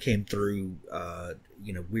Katrina came through,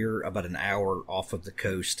 we're about an hour off of the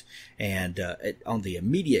coast, and on the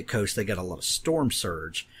immediate coast, they got a lot of storm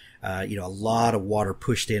surge. A lot of water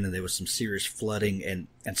pushed in, and there was some serious flooding and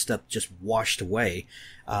stuff just washed away,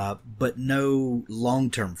 but no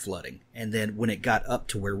long-term flooding. And then when it got up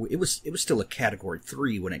to where it was still a Category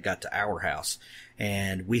 3 when it got to our house,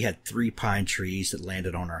 and we had 3 pine trees that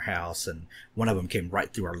landed on our house, and one of them came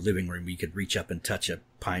right through our living room. You could reach up and touch a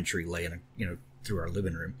pine tree laying, through our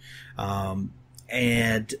living room. But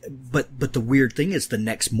the weird thing is, the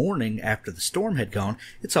next morning after the storm had gone,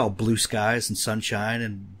 it's all blue skies and sunshine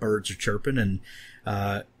and birds are chirping, and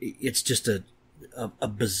it's just a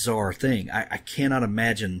bizarre thing. I cannot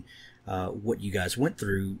imagine what you guys went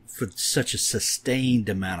through for such a sustained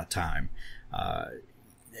amount of time.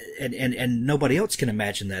 And nobody else can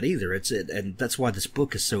imagine that either. And that's why this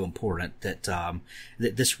book is so important, that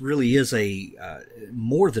this really is a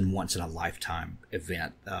more than once in a lifetime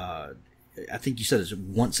event. I think you said it's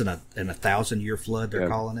once in a 1,000-year flood. They're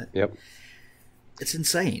calling it. Yep. It's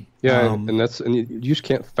insane. Yeah, and you just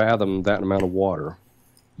can't fathom that amount of water.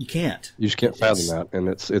 You can't. You just can't fathom that, and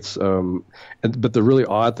it's but the really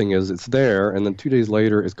odd thing is, it's there, and then 2 days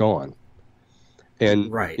later it's gone. And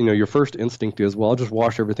right. Your first instinct is, well, I'll just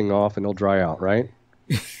wash everything off and it'll dry out, right?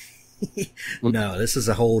 No, this is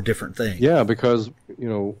a whole different thing. Yeah, because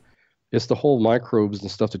it's the whole microbes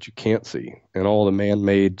and stuff that you can't see, and all the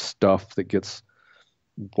man-made stuff that gets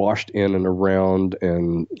washed in and around,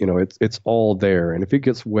 and it's all there. And if it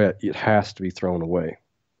gets wet, it has to be thrown away.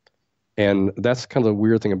 And that's kind of the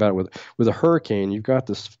weird thing about it. With a hurricane, you've got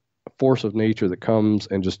this force of nature that comes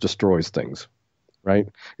and just destroys things, right?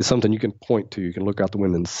 It's something you can point to, you can look out the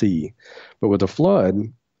window and see. But with a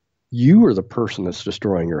flood, you are the person that's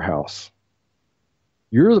destroying your house.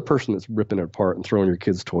 You're the person that's ripping it apart and throwing your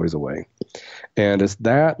kids' toys away. And it's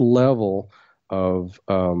that level of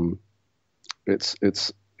it's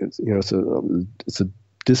a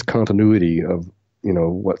discontinuity of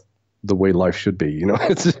what the way life should be.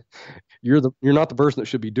 You're not the person that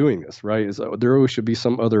should be doing this, right? There always should be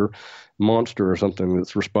some other monster or something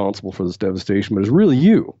that's responsible for this devastation, but it's really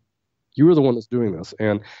you. You are the one that's doing this,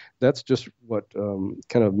 and that's just what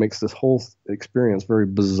kind of makes this whole experience very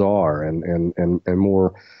bizarre and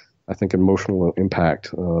more, I think, emotional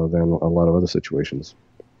impact than a lot of other situations.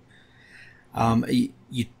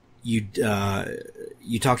 You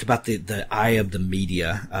talked about the eye of the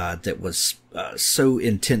media that was so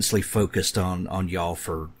intensely focused on y'all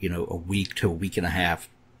for a week to a week and a half.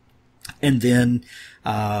 And then,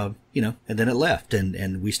 and then it left,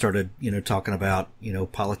 and we started, talking about,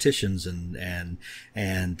 politicians and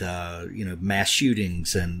mass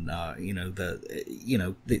shootings, and,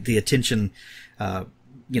 the attention,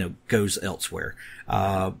 goes elsewhere.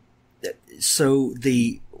 So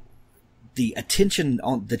the attention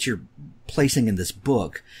that you're placing in this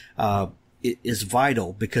book, is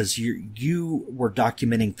vital, because you were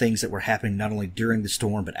documenting things that were happening not only during the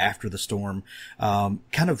storm but after the storm.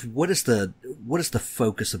 Kind of what is the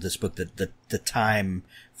focus of this book? The time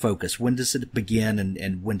focus. When does it begin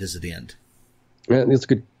and when does it end? Yeah, it's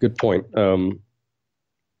a good point. The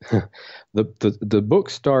book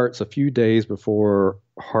starts a few days before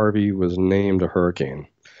Harvey was named a hurricane,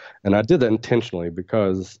 and I did that intentionally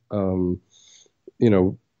because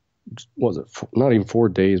was it not even 4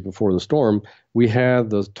 days before the storm, we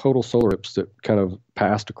had the total solar eclipse that kind of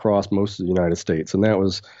passed across most of the United States. And that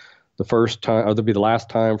was the first time, or there'll be the last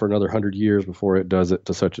time for another 100 years before it does it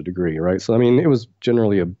to such a degree, right? So, it was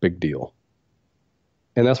generally a big deal.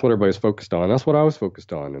 And that's what everybody's focused on. That's what I was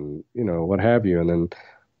focused on, and, what have you. And then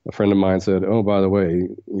a friend of mine said, oh, by the way,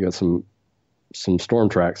 you got some storm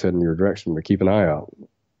tracks heading your direction, but keep an eye out.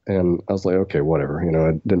 And I was like, okay, whatever.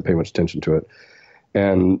 I didn't pay much attention to it.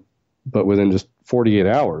 But within just 48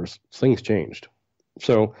 hours, things changed.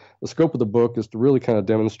 So the scope of the book is to really kind of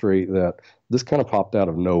demonstrate that this kind of popped out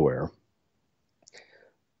of nowhere.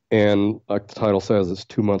 And like the title says, it's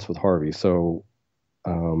 2 months with Harvey. So,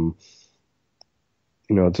 to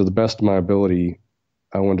the best of my ability,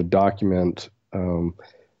 I wanted to document, at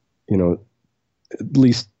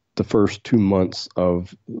least the first 2 months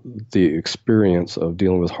of the experience of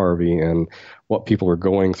dealing with Harvey and what people are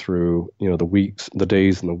going through, the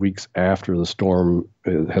days and the weeks after the storm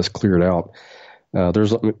has cleared out.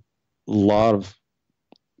 There's a lot of,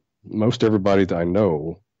 most everybody that I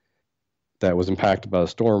know that was impacted by the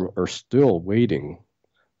storm are still waiting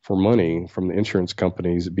for money from the insurance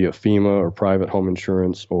companies, be it FEMA or private home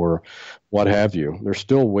insurance or what have you. They're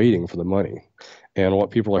still waiting for the money. And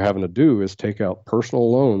what people are having to do is take out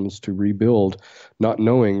personal loans to rebuild, not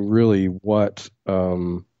knowing really what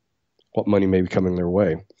money may be coming their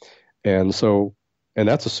way. And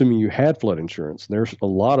that's assuming you had flood insurance. There's a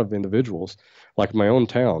lot of individuals, like my own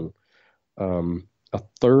town, a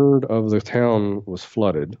third of the town was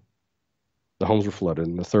flooded. The homes were flooded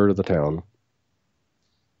in a third of the town.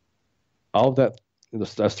 All of that,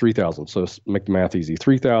 that's 3,000. So make the math easy.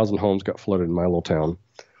 3,000 homes got flooded in my little town.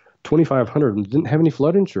 2,500 didn't have any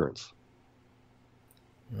flood insurance.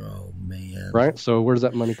 Oh, man. Right? So where does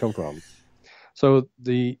that money come from? So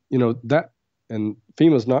that, and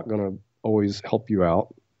FEMA's not going to always help you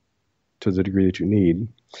out to the degree that you need.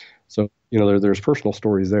 So, there's personal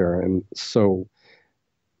stories there. And so,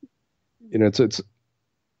 it's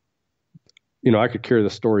I could carry the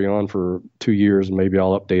story on for 2 years and maybe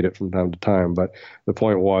I'll update it from time to time. But the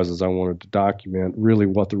point is I wanted to document really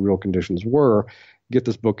what the real conditions were, get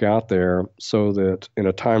this book out there so that in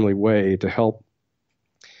a timely way to help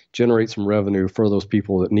generate some revenue for those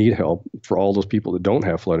people that need help, for all those people that don't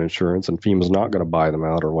have flood insurance and FEMA's not going to buy them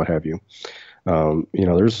out or what have you.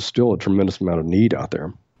 There's still a tremendous amount of need out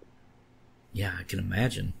there. Yeah, I can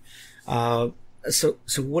imagine. So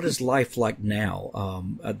what is life like now?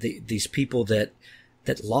 These people that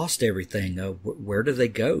lost everything, where do they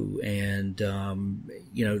go? And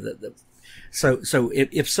so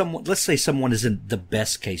if someone, let's say someone is in the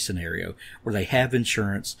best case scenario where they have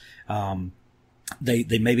insurance,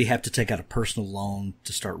 they maybe have to take out a personal loan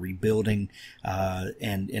to start rebuilding,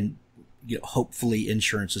 and hopefully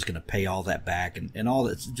insurance is going to pay all that back and all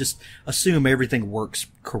that. Just assume everything works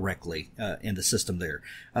correctly in the system there.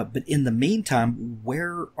 But in the meantime,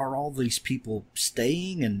 where are all these people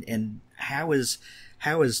staying, and how is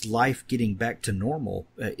life getting back to normal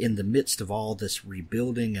in the midst of all this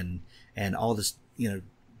rebuilding and all this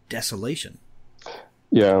desolation?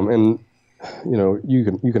 Yeah, and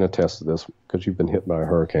you can attest to this because you've been hit by a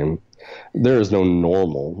hurricane. There is no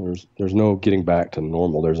normal. There's no getting back to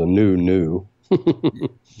normal. There's a new.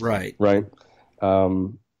 Right. Right.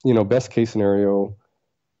 Best case scenario,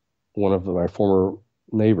 one of my former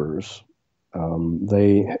neighbors,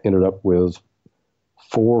 they ended up with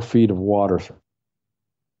 4 feet of water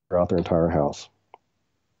throughout their entire house.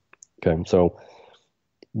 Okay, so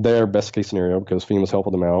their best case scenario, because FEMA's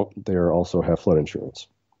helping them out, they also have flood insurance.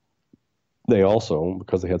 They also,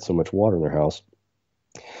 because they had so much water in their house,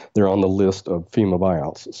 they're on the list of FEMA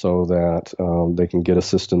buyouts so that they can get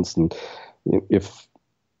assistance. And if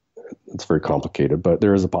it's very complicated, but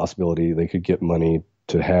there is a possibility they could get money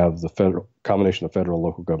to have the combination of federal and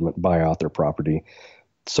local government buy out their property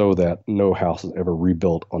so that no house is ever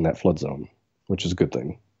rebuilt on that flood zone, which is a good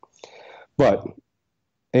thing. They're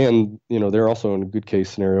also in a good case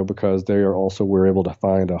scenario because they were able to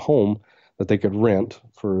find a home that they could rent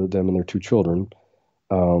for them and their 2 children.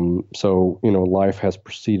 Life has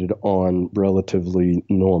proceeded on relatively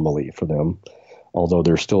normally for them, although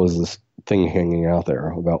there still is this thing hanging out there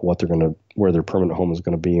about where their permanent home is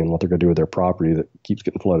going to be and what they're going to do with their property that keeps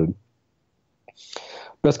getting flooded.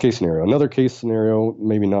 Best case scenario. Another case scenario,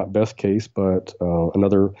 maybe not best case, but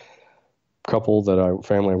another couple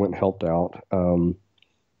family I went and helped out.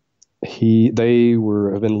 They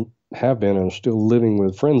have been and are still living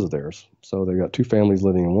with friends of theirs. So they've got 2 families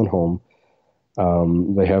living in one home.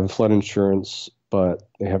 They have flood insurance, but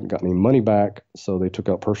they haven't got any money back. So they took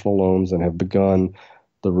out personal loans and have begun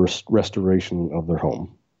the restoration of their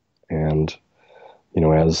home. And,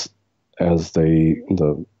 as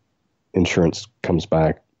the insurance comes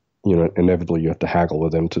back, inevitably you have to haggle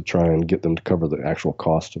with them to try and get them to cover the actual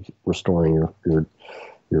cost of restoring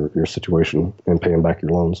your situation and paying back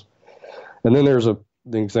your loans. And then there's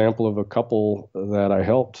the example of a couple that I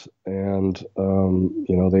helped, and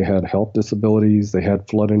they had health disabilities, they had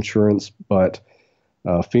flood insurance, but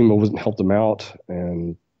FEMA wasn't helped them out,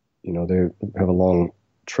 and they have a long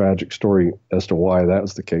tragic story as to why that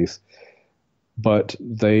was the case. But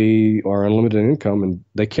they are on limited income, and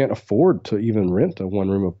they can't afford to even rent a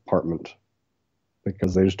 1-room apartment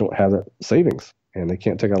because they just don't have that savings, and they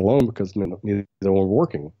can't take out a loan because neither one are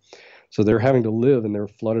working. So they're having to live in their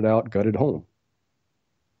flooded out, gutted home.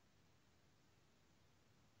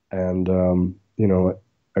 And,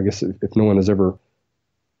 I guess if no one has ever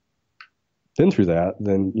been through that,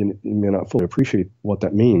 then you may not fully appreciate what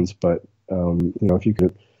that means. But, if you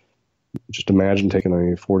could just imagine taking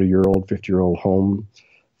a 40-year-old, 50-year-old home,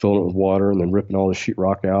 filling it with water, and then ripping all the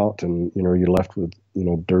sheetrock out, and, you're left with,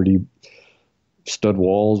 dirty stud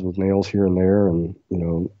walls with nails here and there, and,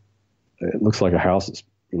 it looks like a house that's,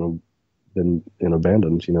 been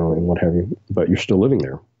abandoned, and what have you, but you're still living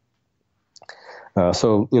there.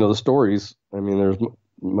 So, the stories, I mean, there's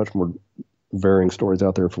much more varying stories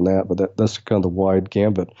out there from that, but that's kind of the wide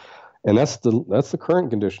gambit. And that's the current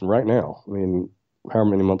condition right now. I mean, how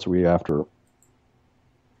many months are we after?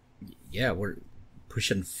 Yeah, we're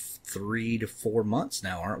pushing 3 to 4 months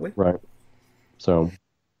now, aren't we? Right. So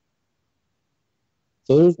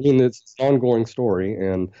there's, it's an ongoing story,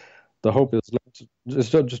 and the hope is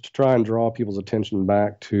just to try and draw people's attention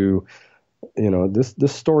back to, this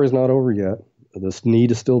story is not over yet. This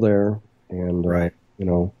need is still there, and right.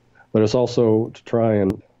 But it's also to try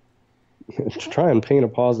and paint a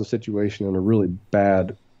positive situation in a really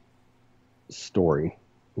bad story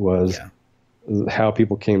was how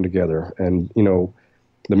people came together, and the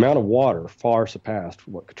amount of water far surpassed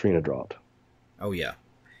what Katrina dropped. Oh yeah.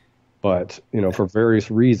 But for various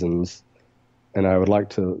reasons, and I would like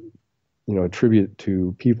to attribute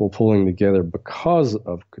to people pulling together because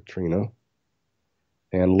of Katrina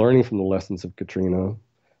and learning from the lessons of Katrina,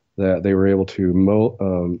 that they were able to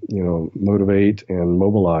motivate and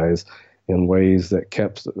mobilize in ways that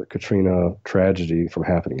kept the Katrina tragedy from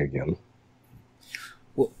happening again.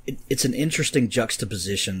 Well, it's an interesting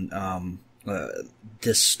juxtaposition,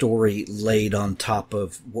 this story laid on top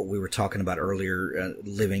of what we were talking about earlier,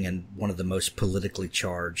 living in one of the most politically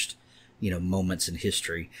charged, moments in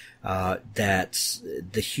history, that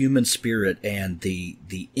the human spirit and the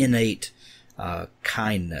innate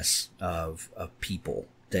kindness of people,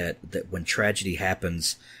 that when tragedy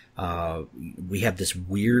happens, we have this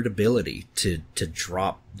weird ability to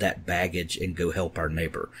drop that baggage and go help our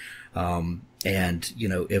neighbor. And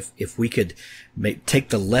if we could take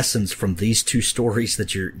the lessons from these two stories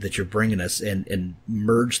that you're bringing us and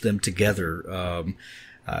merge them together,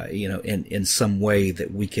 in some way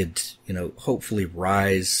that we could, hopefully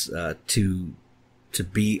rise to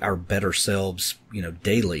be our better selves,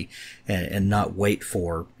 daily, and not wait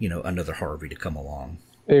for another Harvey to come along.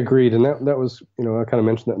 Agreed, and that was, I kind of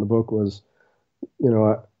mentioned that in the book, was,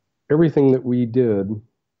 everything that we did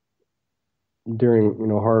during,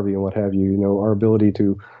 Harvey and what have you, our ability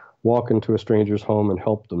to walk into a stranger's home and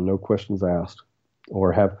help them, no questions asked,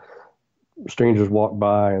 or have strangers walk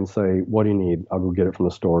by and say, "What do you need? I'll go get it from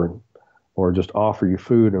the store," or just offer you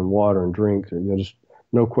food and water and drink, just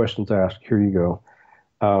no questions asked. Here you go.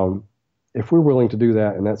 If we're willing to do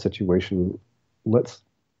that in that situation, let's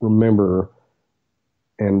remember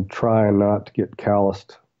and try not to get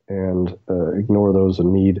calloused and ignore those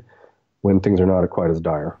in need when things are not quite as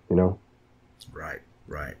dire,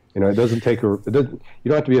 Right. It doesn't take you don't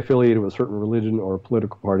have to be affiliated with a certain religion or a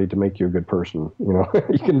political party to make you a good person. You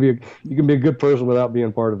can be a good person without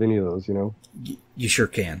being part of any of those. You sure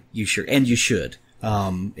can. You should.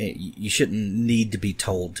 You shouldn't need to be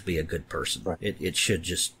told to be a good person. Right. It should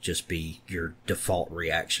just be your default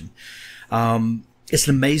reaction. It's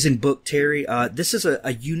an amazing book, Terry. This is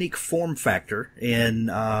a unique form factor in,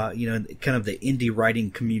 kind of the indie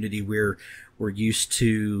writing community where we're used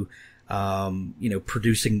to,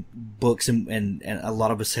 producing books, and a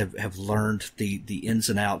lot of us have learned the ins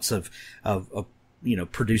and outs of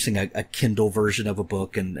producing a Kindle version of a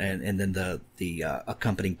book and then the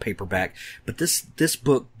accompanying paperback. But this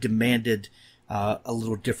book demanded a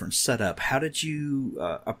little different setup. How did you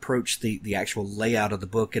approach the actual layout of the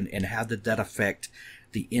book, and how did that affect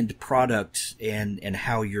the end product and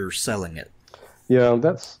how you're selling it? Yeah,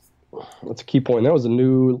 that's a key point. That was a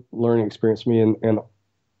new learning experience for me, and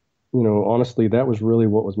honestly, that was really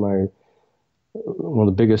what was one of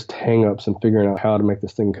the biggest hangups in figuring out how to make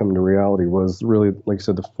this thing come into reality, was really, like I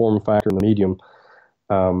said, the form factor and the medium.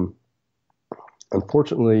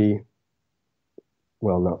 Unfortunately,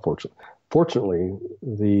 well, not fortunately. Fortunately,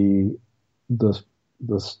 the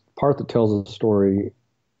part that tells the story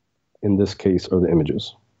in this case are the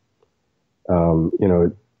images.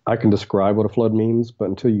 I can describe what a flood means, but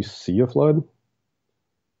until you see a flood,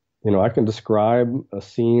 I can describe a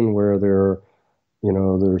scene where there's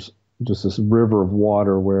just this river of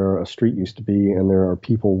water where a street used to be, and there are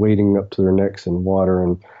people wading up to their necks in water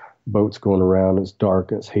and boats going around. It's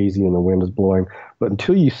dark and it's hazy and the wind is blowing. But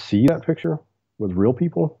until you see that picture with real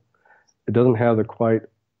people, it doesn't have quite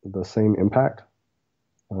the same impact.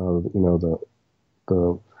 The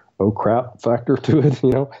oh crap factor to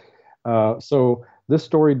it. So this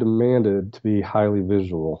story demanded to be highly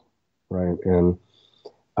visual, right? And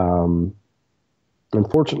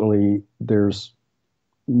unfortunately, there's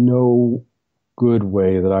no good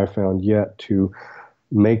way that I found yet to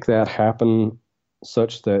make that happen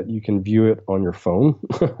such that you can view it on your phone,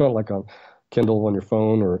 like on Kindle on your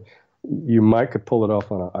phone, or you could pull it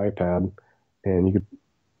off on an iPad, and you could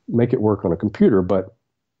make it work on a computer. But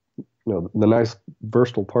the nice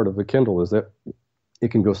versatile part of the Kindle is that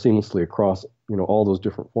it can go seamlessly across all those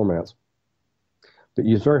different formats. But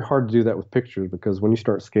it's very hard to do that with pictures, because when you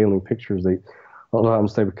start scaling pictures, a lot of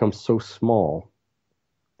times they become so small,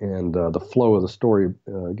 and the flow of the story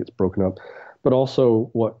gets broken up. But also,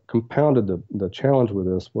 what compounded the challenge with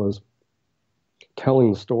this was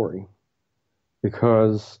telling the story,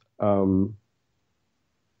 because the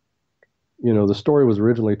story was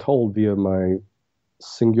originally told via my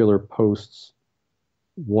singular posts,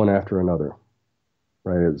 one after another,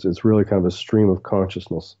 right? It's really kind of a stream of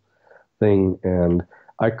consciousness thing, and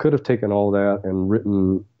I could have taken all that and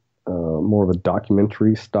written more of a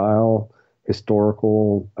documentary style,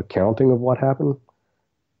 historical accounting of what happened,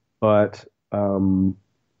 but well,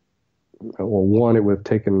 one, it would have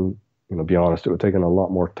taken, be honest, it would have taken a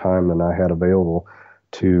lot more time than I had available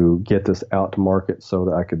to get this out to market so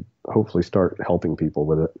that I could hopefully start helping people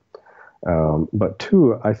with it. But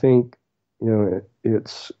two, I think,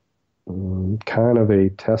 it's kind of a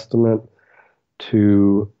testament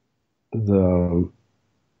to the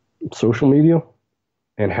social media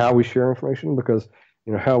and how we share information, because,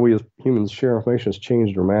 how we as humans share information has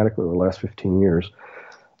changed dramatically over the last 15 years.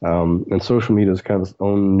 And social media is kind of its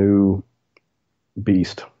own new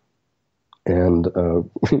beast, and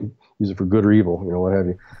use it for good or evil, what have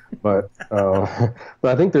you. But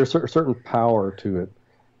I think there's a certain power to it,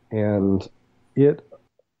 and it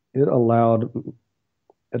allowed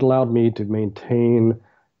me to maintain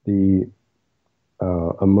the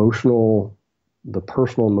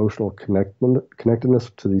personal emotional connectedness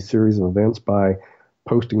to these series of events by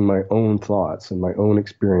posting my own thoughts and my own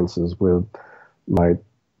experiences with my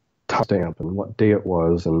timestamp and what day it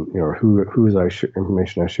was, and whose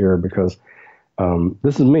information I shared, because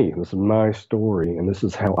this is me, this is my story, and this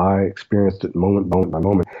is how I experienced it moment by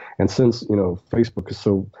moment. And since Facebook is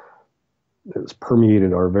it's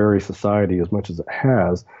permeated our very society as much as it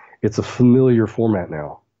has, it's a familiar format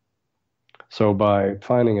now. So by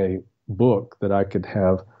finding a book that I could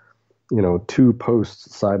have, two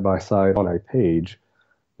posts side by side on a page,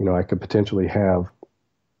 I could potentially have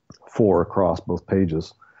 4 across both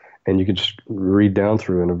pages, and you could just read down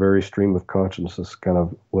through in a very stream of consciousness kind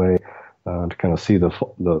of way, to kind of see the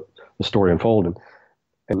story unfold.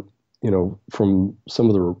 And from some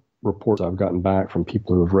of the reports I've gotten back from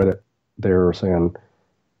people who have read it, they're saying,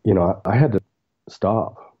 I had to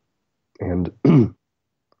stop and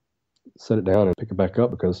set it down and pick it back up,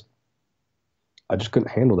 because I just couldn't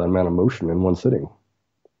handle that amount of emotion in one sitting.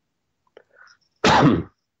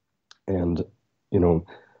 And,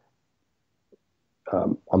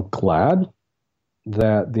 I'm glad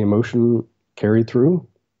that the emotion carried through.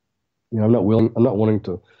 I'm not wanting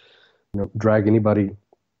to, drag anybody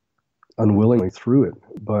unwillingly through it.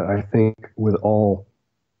 But I think with all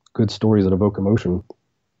good stories that evoke emotion,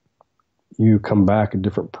 you come back a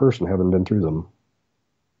different person having been through them.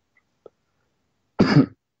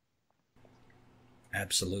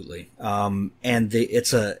 Absolutely. And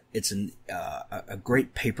it's a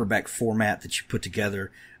great paperback format that you put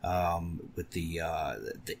together, with the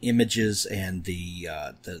images and the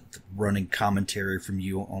running commentary from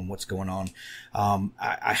you on what's going on.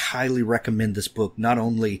 I highly recommend this book, not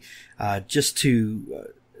only just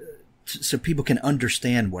so people can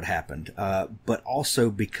understand what happened, but also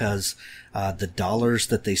because the dollars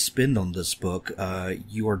that they spend on this book,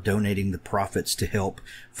 you are donating the profits to help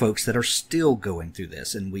folks that are still going through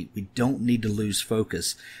this. And we don't need to lose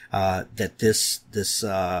focus that this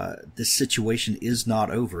situation is not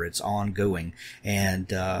over. It's ongoing. And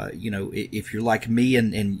if you're like me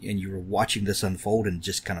and you're watching this unfold and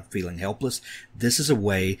just kind of feeling helpless, this is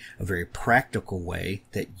a very practical way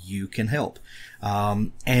that you can help.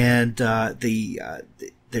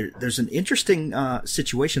 There's an interesting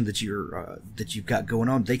situation that you've got going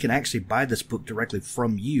on. They can actually buy this book directly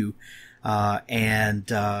from you, and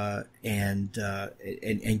get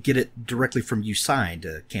it directly from you signed,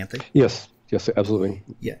 can't they? Yes, absolutely.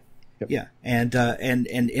 Yeah. Yep. Yeah, and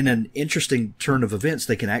in an interesting turn of events,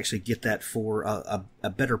 they can actually get that for a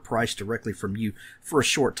better price directly from you for a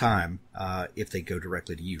short time, if they go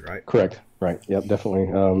directly to you, right? Correct. Right. Yep. Definitely.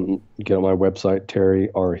 Get on my website,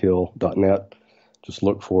 terryrhill.net. Just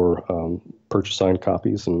look for purchase signed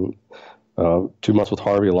copies, and 2 Months with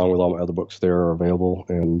Harvey, along with all my other books, there are available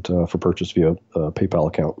and for purchase via PayPal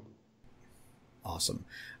account. Awesome.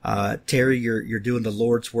 Terry, you're doing the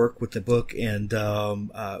Lord's work with the book, and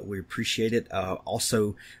we appreciate it.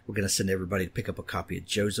 Also, we're going to send everybody to pick up a copy of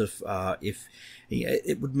Joseph. If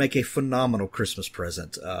it would make a phenomenal Christmas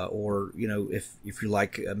present, or if you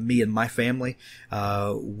like me and my family,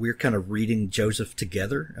 we're kind of reading Joseph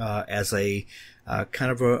together as a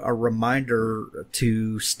kind of a reminder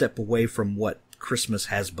to step away from what Christmas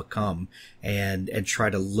has become and try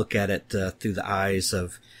to look at it through the eyes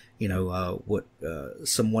of what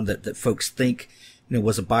someone that folks think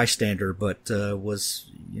was a bystander, but was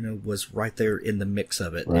right there in the mix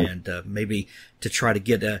of it, right. And maybe to try to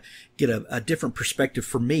get a different perspective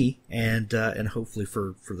for me and hopefully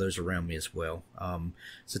for those around me as well.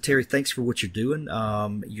 So Terry, thanks for what you're doing.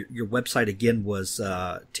 Your website again was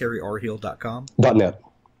terryrhill.com. .net.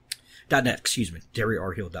 .net, excuse me,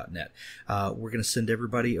 terryrhill.net. We're going to send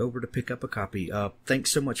everybody over to pick up a copy.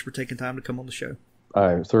 Thanks so much for taking time to come on the show.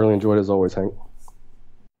 I thoroughly enjoyed it as always, Hank.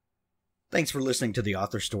 Thanks for listening to the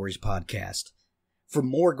Author Stories podcast. For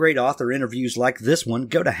more great author interviews like this one,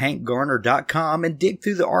 go to hankgarner.com and dig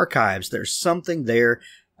through the archives. There's something there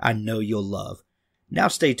I know you'll love. Now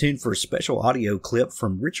stay tuned for a special audio clip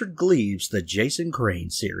from Richard Gleaves' The Jason Crane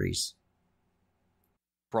series.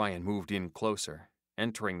 Brian moved in closer,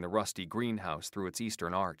 entering the rusty greenhouse through its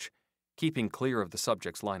eastern arch, keeping clear of the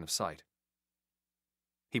subject's line of sight.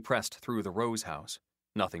 He pressed through the rose house,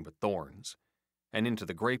 nothing but thorns, and into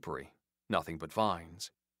the grapery, nothing but vines.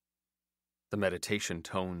 The meditation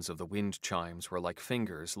tones of the wind chimes were like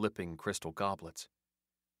fingers lipping crystal goblets.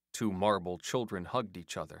 Two marble children hugged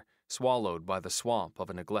each other, swallowed by the swamp of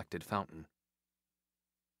a neglected fountain.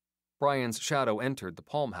 Brian's shadow entered the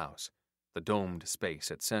palm house, the domed space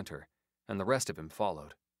at center, and the rest of him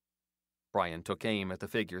followed. Brian took aim at the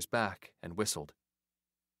figure's back and whistled.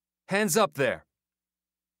 "Hands up there!"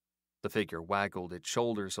 The figure waggled its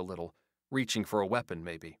shoulders a little, reaching for a weapon,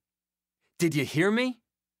 maybe. "Did you hear me?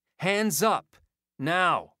 Hands up!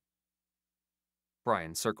 Now!"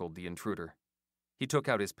 Brian circled the intruder. He took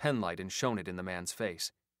out his penlight and shone it in the man's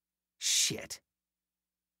face. Shit.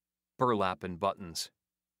 Burlap and buttons.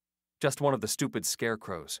 Just one of the stupid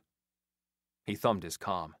scarecrows. He thumbed his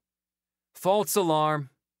comm. "False alarm!"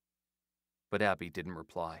 But Abby didn't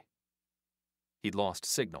reply. He'd lost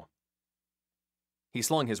signal. He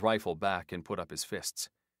slung his rifle back and put up his fists.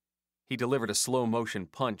 He delivered a slow-motion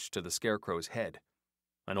punch to the scarecrow's head,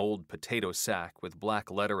 an old potato sack with black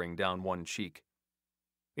lettering down one cheek.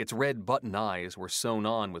 Its red button eyes were sewn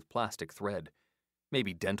on with plastic thread,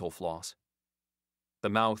 maybe dental floss. The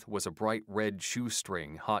mouth was a bright red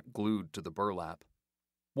shoestring hot glued to the burlap.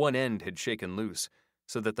 One end had shaken loose,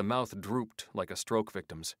 so that the mouth drooped like a stroke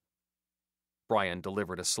victim's. Brian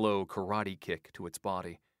delivered a slow karate kick to its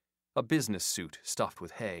body, a business suit stuffed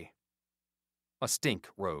with hay. A stink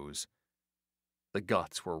rose. The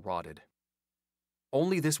guts were rotted.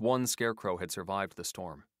 Only this one scarecrow had survived the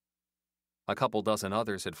storm. A couple dozen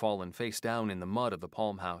others had fallen face down in the mud of the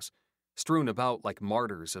palm house, strewn about like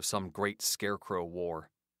martyrs of some great scarecrow war.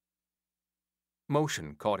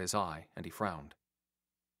 Motion caught his eye, and he frowned.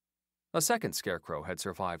 A second scarecrow had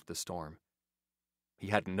survived the storm. He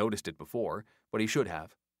hadn't noticed it before, but he should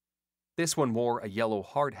have. This one wore a yellow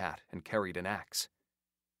hard hat and carried an axe.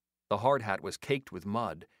 The hard hat was caked with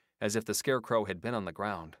mud, as if the scarecrow had been on the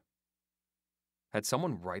ground. Had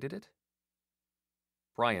someone righted it?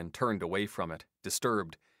 Brian turned away from it,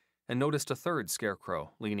 disturbed, and noticed a third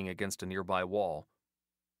scarecrow leaning against a nearby wall.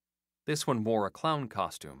 This one wore a clown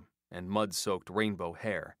costume and mud-soaked rainbow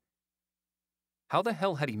hair. How the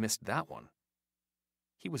hell had he missed that one?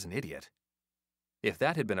 He was an idiot. If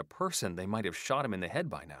that had been a person, they might have shot him in the head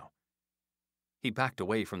by now. He backed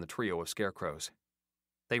away from the trio of scarecrows.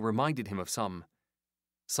 They reminded him of some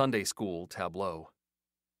Sunday school tableau.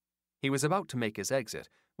 He was about to make his exit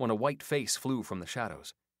when a white face flew from the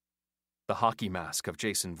shadows. The hockey mask of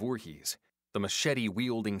Jason Voorhees, the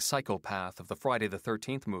machete-wielding psychopath of the Friday the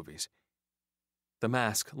 13th movies. The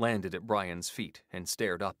mask landed at Brian's feet and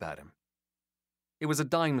stared up at him. It was a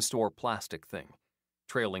dime store plastic thing,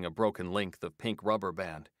 trailing a broken length of pink rubber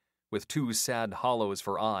band, with two sad hollows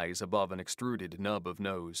for eyes above an extruded nub of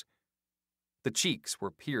nose. The cheeks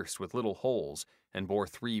were pierced with little holes and bore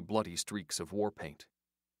 3 bloody streaks of war paint.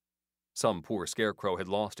 Some poor scarecrow had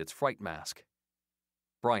lost its fright mask.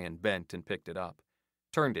 Brian bent and picked it up,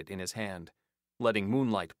 turned it in his hand, letting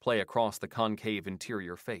moonlight play across the concave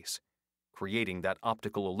interior face, creating that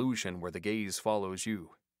optical illusion where the gaze follows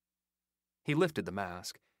you. He lifted the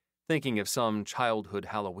mask, thinking of some childhood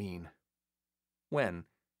Halloween. When?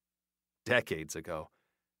 Decades ago,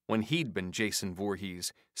 when he'd been Jason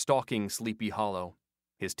Voorhees, stalking Sleepy Hollow,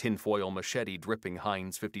 his tinfoil machete dripping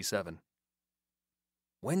Heinz 57.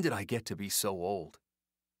 When did I get to be so old?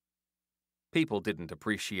 People didn't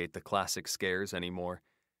appreciate the classic scares anymore,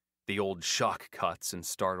 the old shock cuts and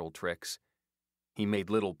startle tricks. He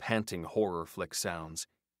made little panting horror flick sounds,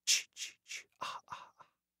 ch-ch-ch, ah,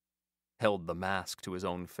 held the mask to his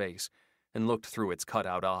own face, and looked through its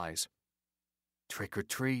cut-out eyes. "Trick or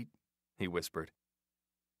treat," he whispered.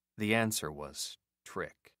 The answer was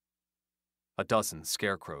trick. A dozen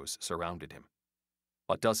scarecrows surrounded him.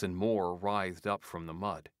 A dozen more writhed up from the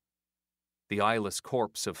mud. The eyeless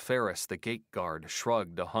corpse of Ferris the gate guard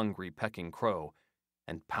shrugged a hungry pecking crow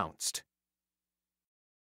and pounced.